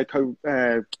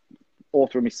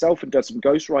author myself and done some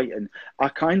ghostwriting, I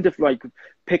kind of like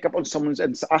pick up on someone's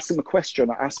and ask them a question,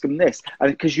 I ask them this,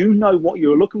 and because you know what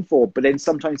you're looking for, but then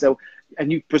sometimes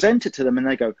and you present it to them and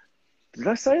they go, did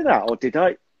I say that, or did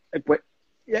I? But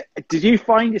did you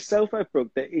find yourself,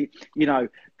 Brooke, that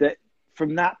that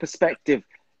from that perspective,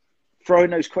 throwing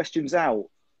those questions out,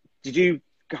 did you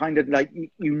kind of like,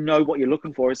 you know what you're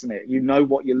looking for, isn't it? You know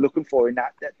what you're looking for in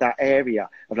that area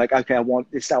of like, okay, I want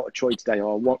this out of Troy today,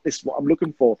 or I want this, what I'm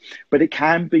looking for. But it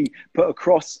can be put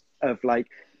across of like,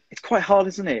 it's quite hard,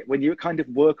 isn't it, when you're kind of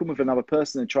working with another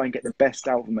person and try and get the best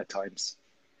out of them at times.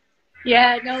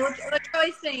 Yeah, no,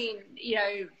 Troy's been,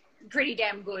 pretty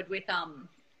damn good with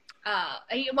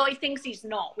he thinks he's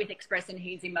not with expressing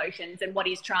his emotions and what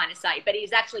he's trying to say, but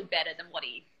he's actually better than what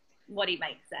he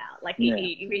makes out. Like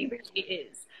he really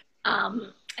is. So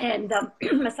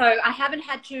I haven't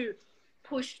had to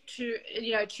push too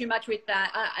much with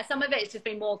that. Some of it has just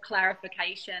been more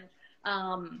clarification.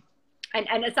 And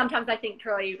sometimes I think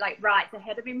Troy like writes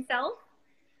ahead of himself.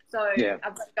 So I've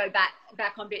got to go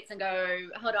back on bits and go,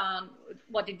 hold on,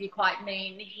 what did you quite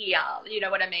mean here? You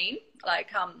know what I mean? Like,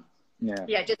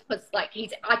 just because like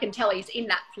I can tell he's in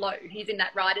that flow. He's in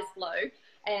that writer's flow,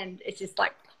 and it's just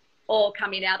like all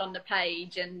coming out on the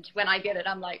page. And when I get it,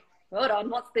 I'm like, hold on,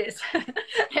 what's this?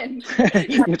 And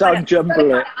you don't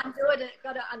jumble it.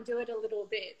 Got to undo it a little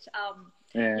bit.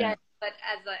 Yeah. But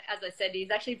as I said, he's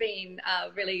actually been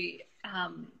really,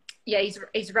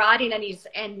 he's writing and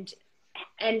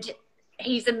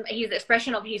his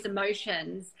expression of his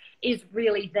emotions is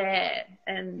really there.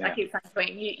 And I keep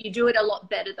saying, you do it a lot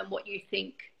better than what you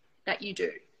think that you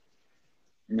do.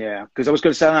 Yeah, because I was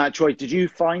going to say that, Troy, did you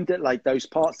find that like those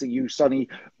parts that you suddenly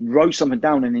wrote something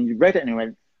down and then you read it and you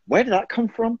went, where did that come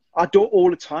from? I do it all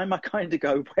the time. I kind of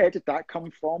go, where did that come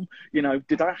from? You know,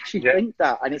 did I actually think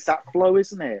that? And it's that flow,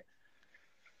 isn't it?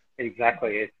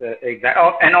 Exactly. It's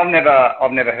exactly. And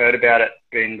I've never heard about it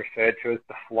being referred to as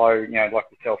the flow. You know, like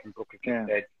yourself and Brooke have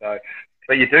said. So,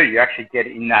 but you do. You actually get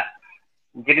in that.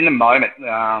 You get in the moment.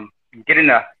 You get in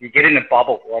the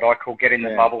bubble. What I call get in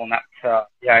the bubble, and that's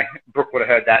Brooke would have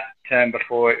heard that term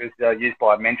before. It was used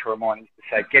by a mentor of mine. He used to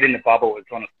say, "Get in the bubble."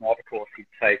 It's on a sniper course. He'd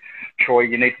say, "Troy,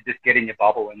 you need to just get in your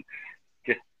bubble and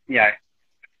just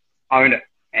own it."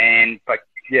 And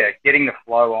getting the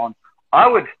flow on.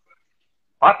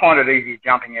 I find it easy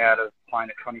jumping out of a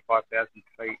plane at 25,000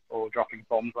 feet or dropping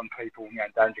bombs on people,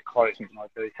 danger close, than I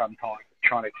do sometimes,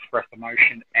 trying to express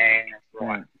emotion and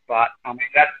But I mean,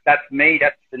 that's me.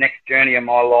 That's the next journey of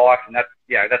my life, and that's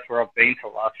where I've been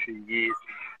for the last few years.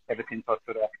 Ever since I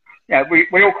sort of,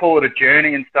 we all call it a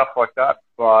journey and stuff like that,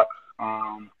 but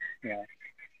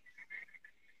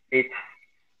it's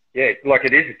like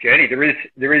it is a journey. There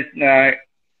is no,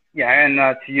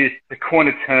 and to use the coin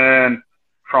a term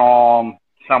from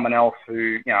someone else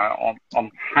who, I'm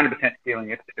 100% feeling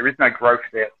it. There is no growth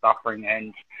without suffering,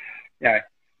 and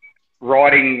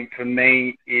writing for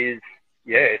me is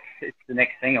it's the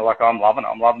next thing. Like I'm loving it.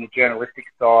 I'm loving the journalistic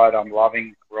side. I'm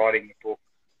loving writing the book.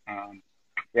 I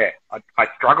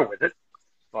struggle with it,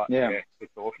 but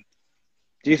it's awesome.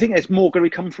 Do you think there's more going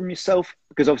to come from yourself?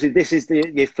 Because obviously this is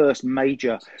your first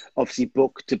major, obviously,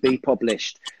 book to be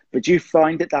published. But do you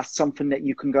find that that's something that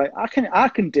you can go, I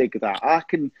can dig that.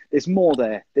 There's more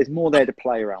there. There's more there to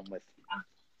play around with.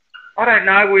 I don't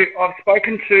know. I've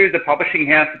spoken to the publishing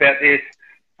house about this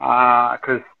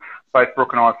because both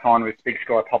Brooke and I have signed with Big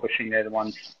Sky Publishing. They're the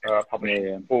ones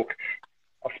publishing the book.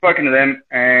 I've spoken to them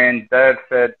and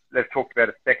they've talked about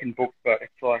a second book, but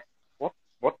it's like, what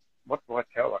do I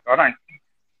tell? Like, I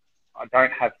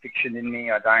don't have fiction in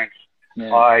me. I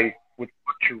would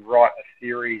like to write a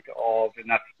series of, and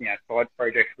that's, side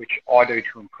projects, which I do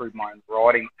to improve my own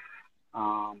writing,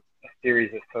 a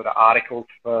series of sort of articles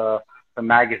for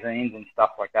magazines and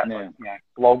stuff like that, like,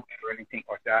 blogs or anything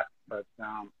like that. But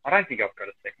I don't think I've got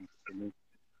a second book in me.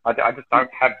 I just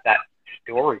don't have that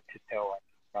story to tell.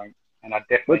 And I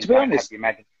definitely don't have the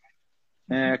imagination.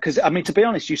 Because I mean, to be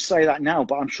honest, you say that now,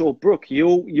 but I'm sure, Brooke,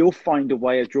 you'll find a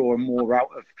way of drawing more out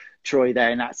of Troy there,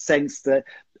 in that sense that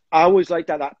I always like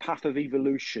that path of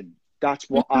evolution. That's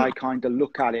what I kind of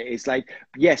look at it. It's like,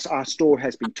 yes, our story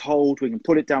has been told. We can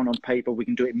put it down on paper. We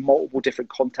can do it in multiple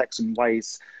different contexts and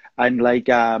ways. And like,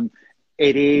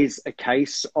 it is a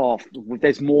case of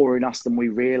there's more in us than we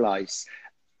realize.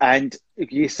 And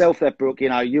yourself there, Brooke,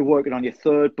 you're working on your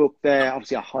third book there.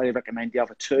 Obviously, I highly recommend the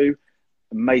other two.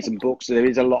 Amazing books. There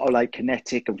is a lot of like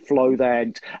kinetic and flow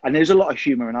there, and there's a lot of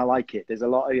humor, and I like it. There's a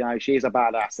lot of, she is a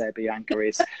badass there, Bianca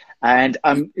is, and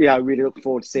I really look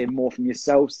forward to seeing more from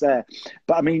yourselves there.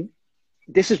 But I mean,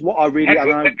 this is what I really. How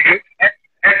good are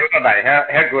they?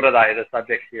 How good are they? The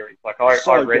subject series, like I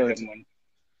read them.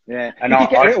 And you can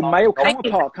get a little male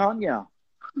counterpart, can't you?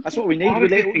 That's what we need. I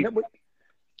don't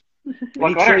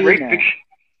read fiction.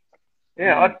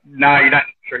 No, you don't.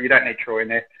 You don't need Troy in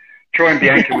there. Troy and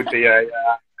Bianca would be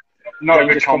not a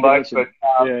good combo, but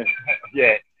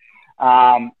but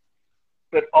I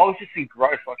was just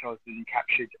engrossed, like I was being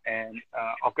captured, and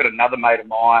I've got another mate of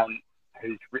mine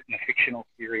who's written a fictional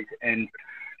series, and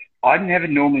I never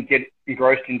normally get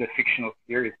engrossed into fictional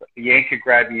series, but Bianca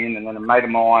grabbed me in, and then a mate of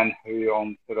mine who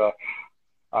I'm sort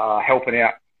of helping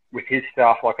out with his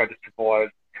stuff, like I just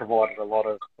provided a lot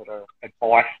of sort of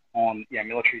advice on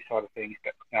military side of things.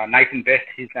 But Nathan Best,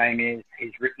 his name is,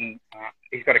 he's written,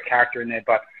 he's got a character in there,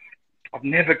 but I've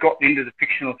never gotten into the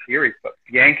fictional series. But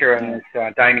Bianca and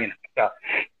Damien have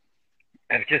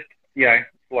just,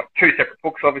 like two separate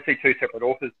books, obviously two separate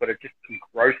authors, but it just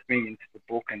engrossed me into the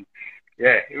book, and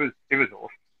it was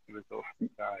awesome. It was awesome.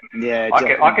 So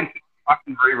I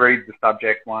can reread the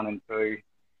subject 1 and 2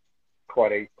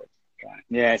 quite easily. So.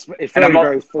 Yeah, it's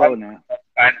very flow now.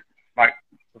 Like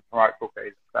book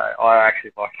either. So I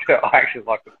actually like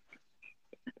it.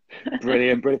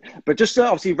 Brilliant, brilliant. But just to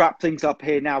obviously wrap things up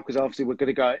here now, because obviously we're going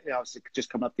to go, obviously just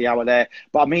coming up the hour there.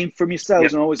 But I mean, from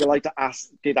yourselves, and always I like to ask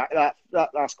that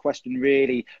last question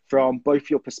really from both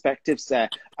your perspectives there.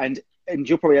 And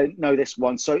you'll probably know this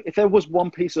one. So if there was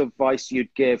one piece of advice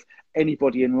you'd give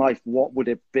anybody in life, what would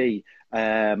it be?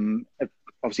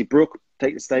 Obviously, Brooke,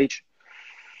 take the stage.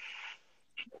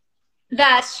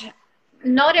 That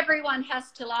not everyone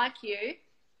has to like you,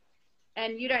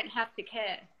 and you don't have to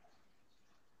care.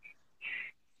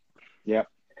 Yeah,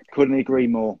 couldn't agree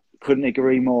more. Couldn't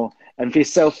agree more. And for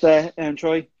yourself there,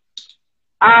 Troy?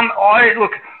 I'm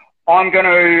going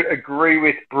to agree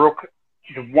with Brooke.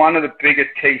 One of the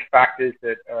biggest key factors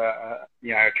that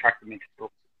attracted me to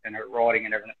Brooke and her writing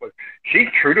and everything was she's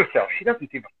true to herself. She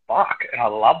doesn't give a fuck, and I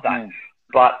love that.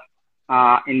 But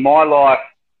in my life,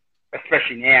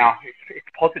 especially now, it's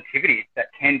positivity. It's that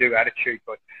can-do attitude.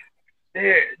 But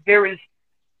there is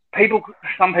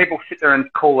some people sit there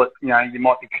and call it, you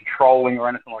might be controlling or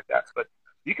anything like that, but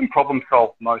you can problem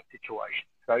solve most situations.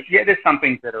 So yeah, there's some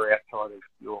things that are outside of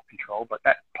your control, but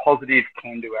that positive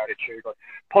can-do attitude, like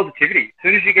positivity. As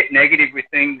soon as you get negative with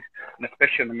things, and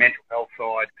especially on the mental health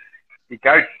side, you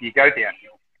go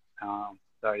downhill.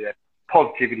 So yeah,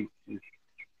 positivity is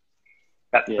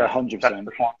that's 100%. That's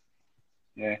the point.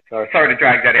 Yeah. So sorry to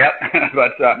drag that out,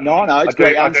 but no, it's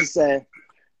great answers there.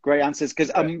 Great answers,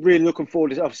 because I'm really looking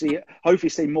forward to obviously,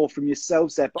 hopefully, see more from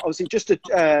yourselves there. But obviously, just to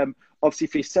obviously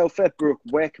for yourself there, Brooke,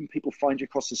 where can people find you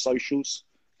across the socials?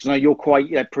 Because I know you're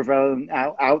quite prevalent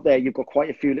out there. You've got quite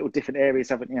a few little different areas,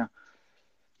 haven't you?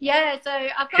 Yeah, so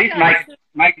I've got She's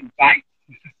making bank.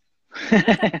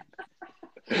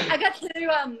 I got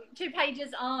two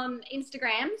pages on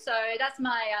Instagram, so that's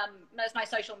my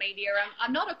social media.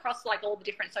 I'm not across like all the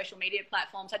different social media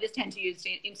platforms. I just tend to use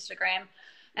Instagram.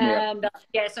 And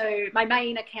so my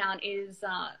main account is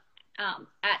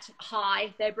at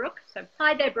Hi There Brooke. So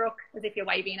Hi There Brooke, as if you're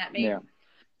waving at me. Yeah.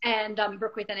 And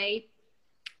Brooke with an E.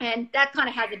 And that kind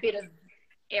of has a bit of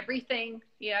everything.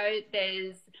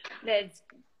 There's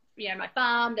my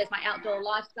farm, there's my outdoor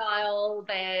lifestyle,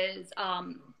 there's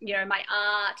my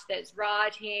art, there's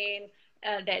writing,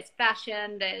 there's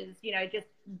fashion, there's just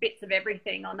bits of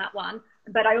everything on that one.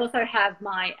 But I also have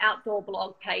my outdoor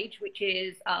blog page, which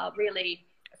is really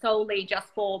solely just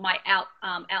for my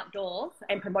outdoors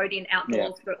and promoting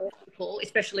outdoors for all people,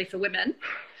 especially for women,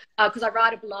 because I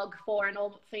write a blog for an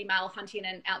all-female hunting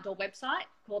and outdoor website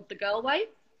called The Girl Way.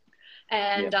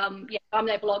 And I'm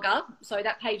their blogger, so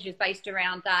that page is based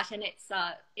around that, and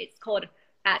it's called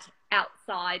at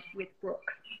Outside with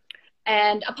Brooke.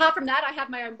 And apart from that, I have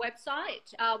my own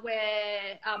website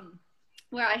where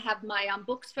I have my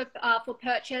books for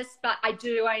purchase, but I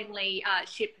do only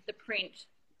ship the print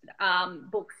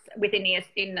books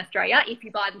in Australia if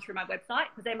you buy them through my website,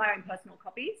 because they're my own personal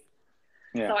copies.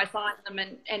 Yeah. So I sign them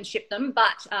and ship them,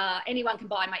 but anyone can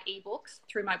buy my ebooks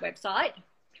through my website,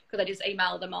 because I just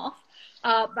email them off.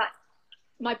 But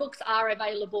my books are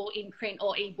available in print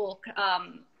or ebook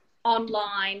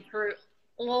online through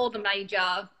all the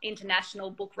major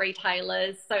international book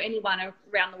retailers. So anyone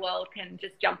around the world can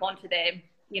just jump onto their,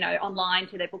 online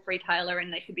to their book retailer,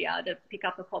 and they should be able to pick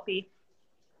up a copy.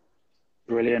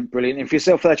 Brilliant, brilliant. And for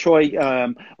yourself there, Troy,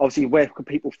 obviously, where can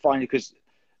people find you? Because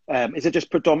is it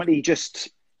just predominantly just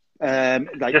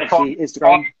obviously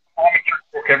Instagram?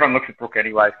 Brooke. Everyone looks at Brooke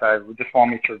anyway, so we'll just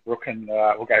find me through Brooke and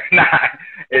we'll go. No,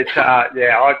 it's I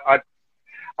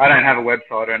don't have a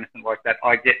website or anything like that.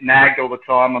 I get nagged all the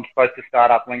time. I'm supposed to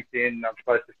start up LinkedIn. I'm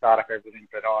supposed to start up everything,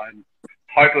 but I'm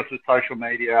hopeless with social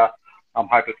media. I'm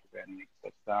hopeless with anything.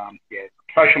 But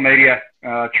social media,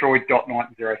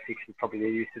 Troy.Knight06 is probably the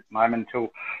use at the moment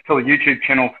until the YouTube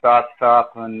channel starts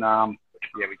up, and we go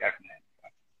from there.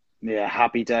 Yeah,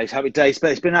 happy days, happy days.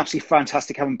 But it's been absolutely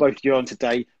fantastic having both of you on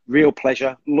today. Real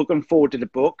pleasure. Looking forward to the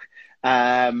book.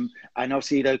 And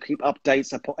obviously, keep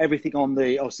updates. I put everything on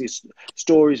the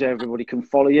stories. Everybody can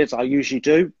follow you, as I usually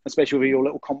do, especially with your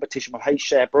little competition with Hey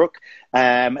Share Brooke.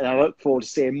 And I look forward to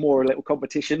seeing more little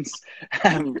competitions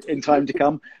in time to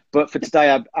come. But for today,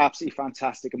 I'm absolutely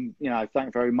fantastic. And, thank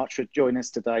you very much for joining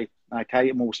us today. Okay,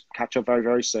 and we'll catch up very,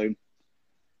 very soon.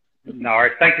 No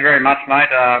worries. Thank you very much,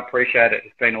 mate. I appreciate it.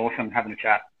 It's been awesome having a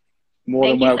chat. More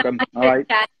than welcome. All right.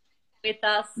 With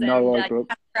us. No worries, Brooke.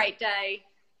 Have a great day.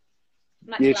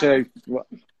 Much you love. too.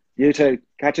 You too.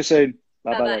 Catch you soon.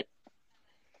 Bye-bye.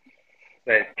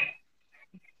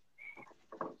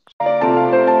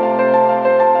 Bye.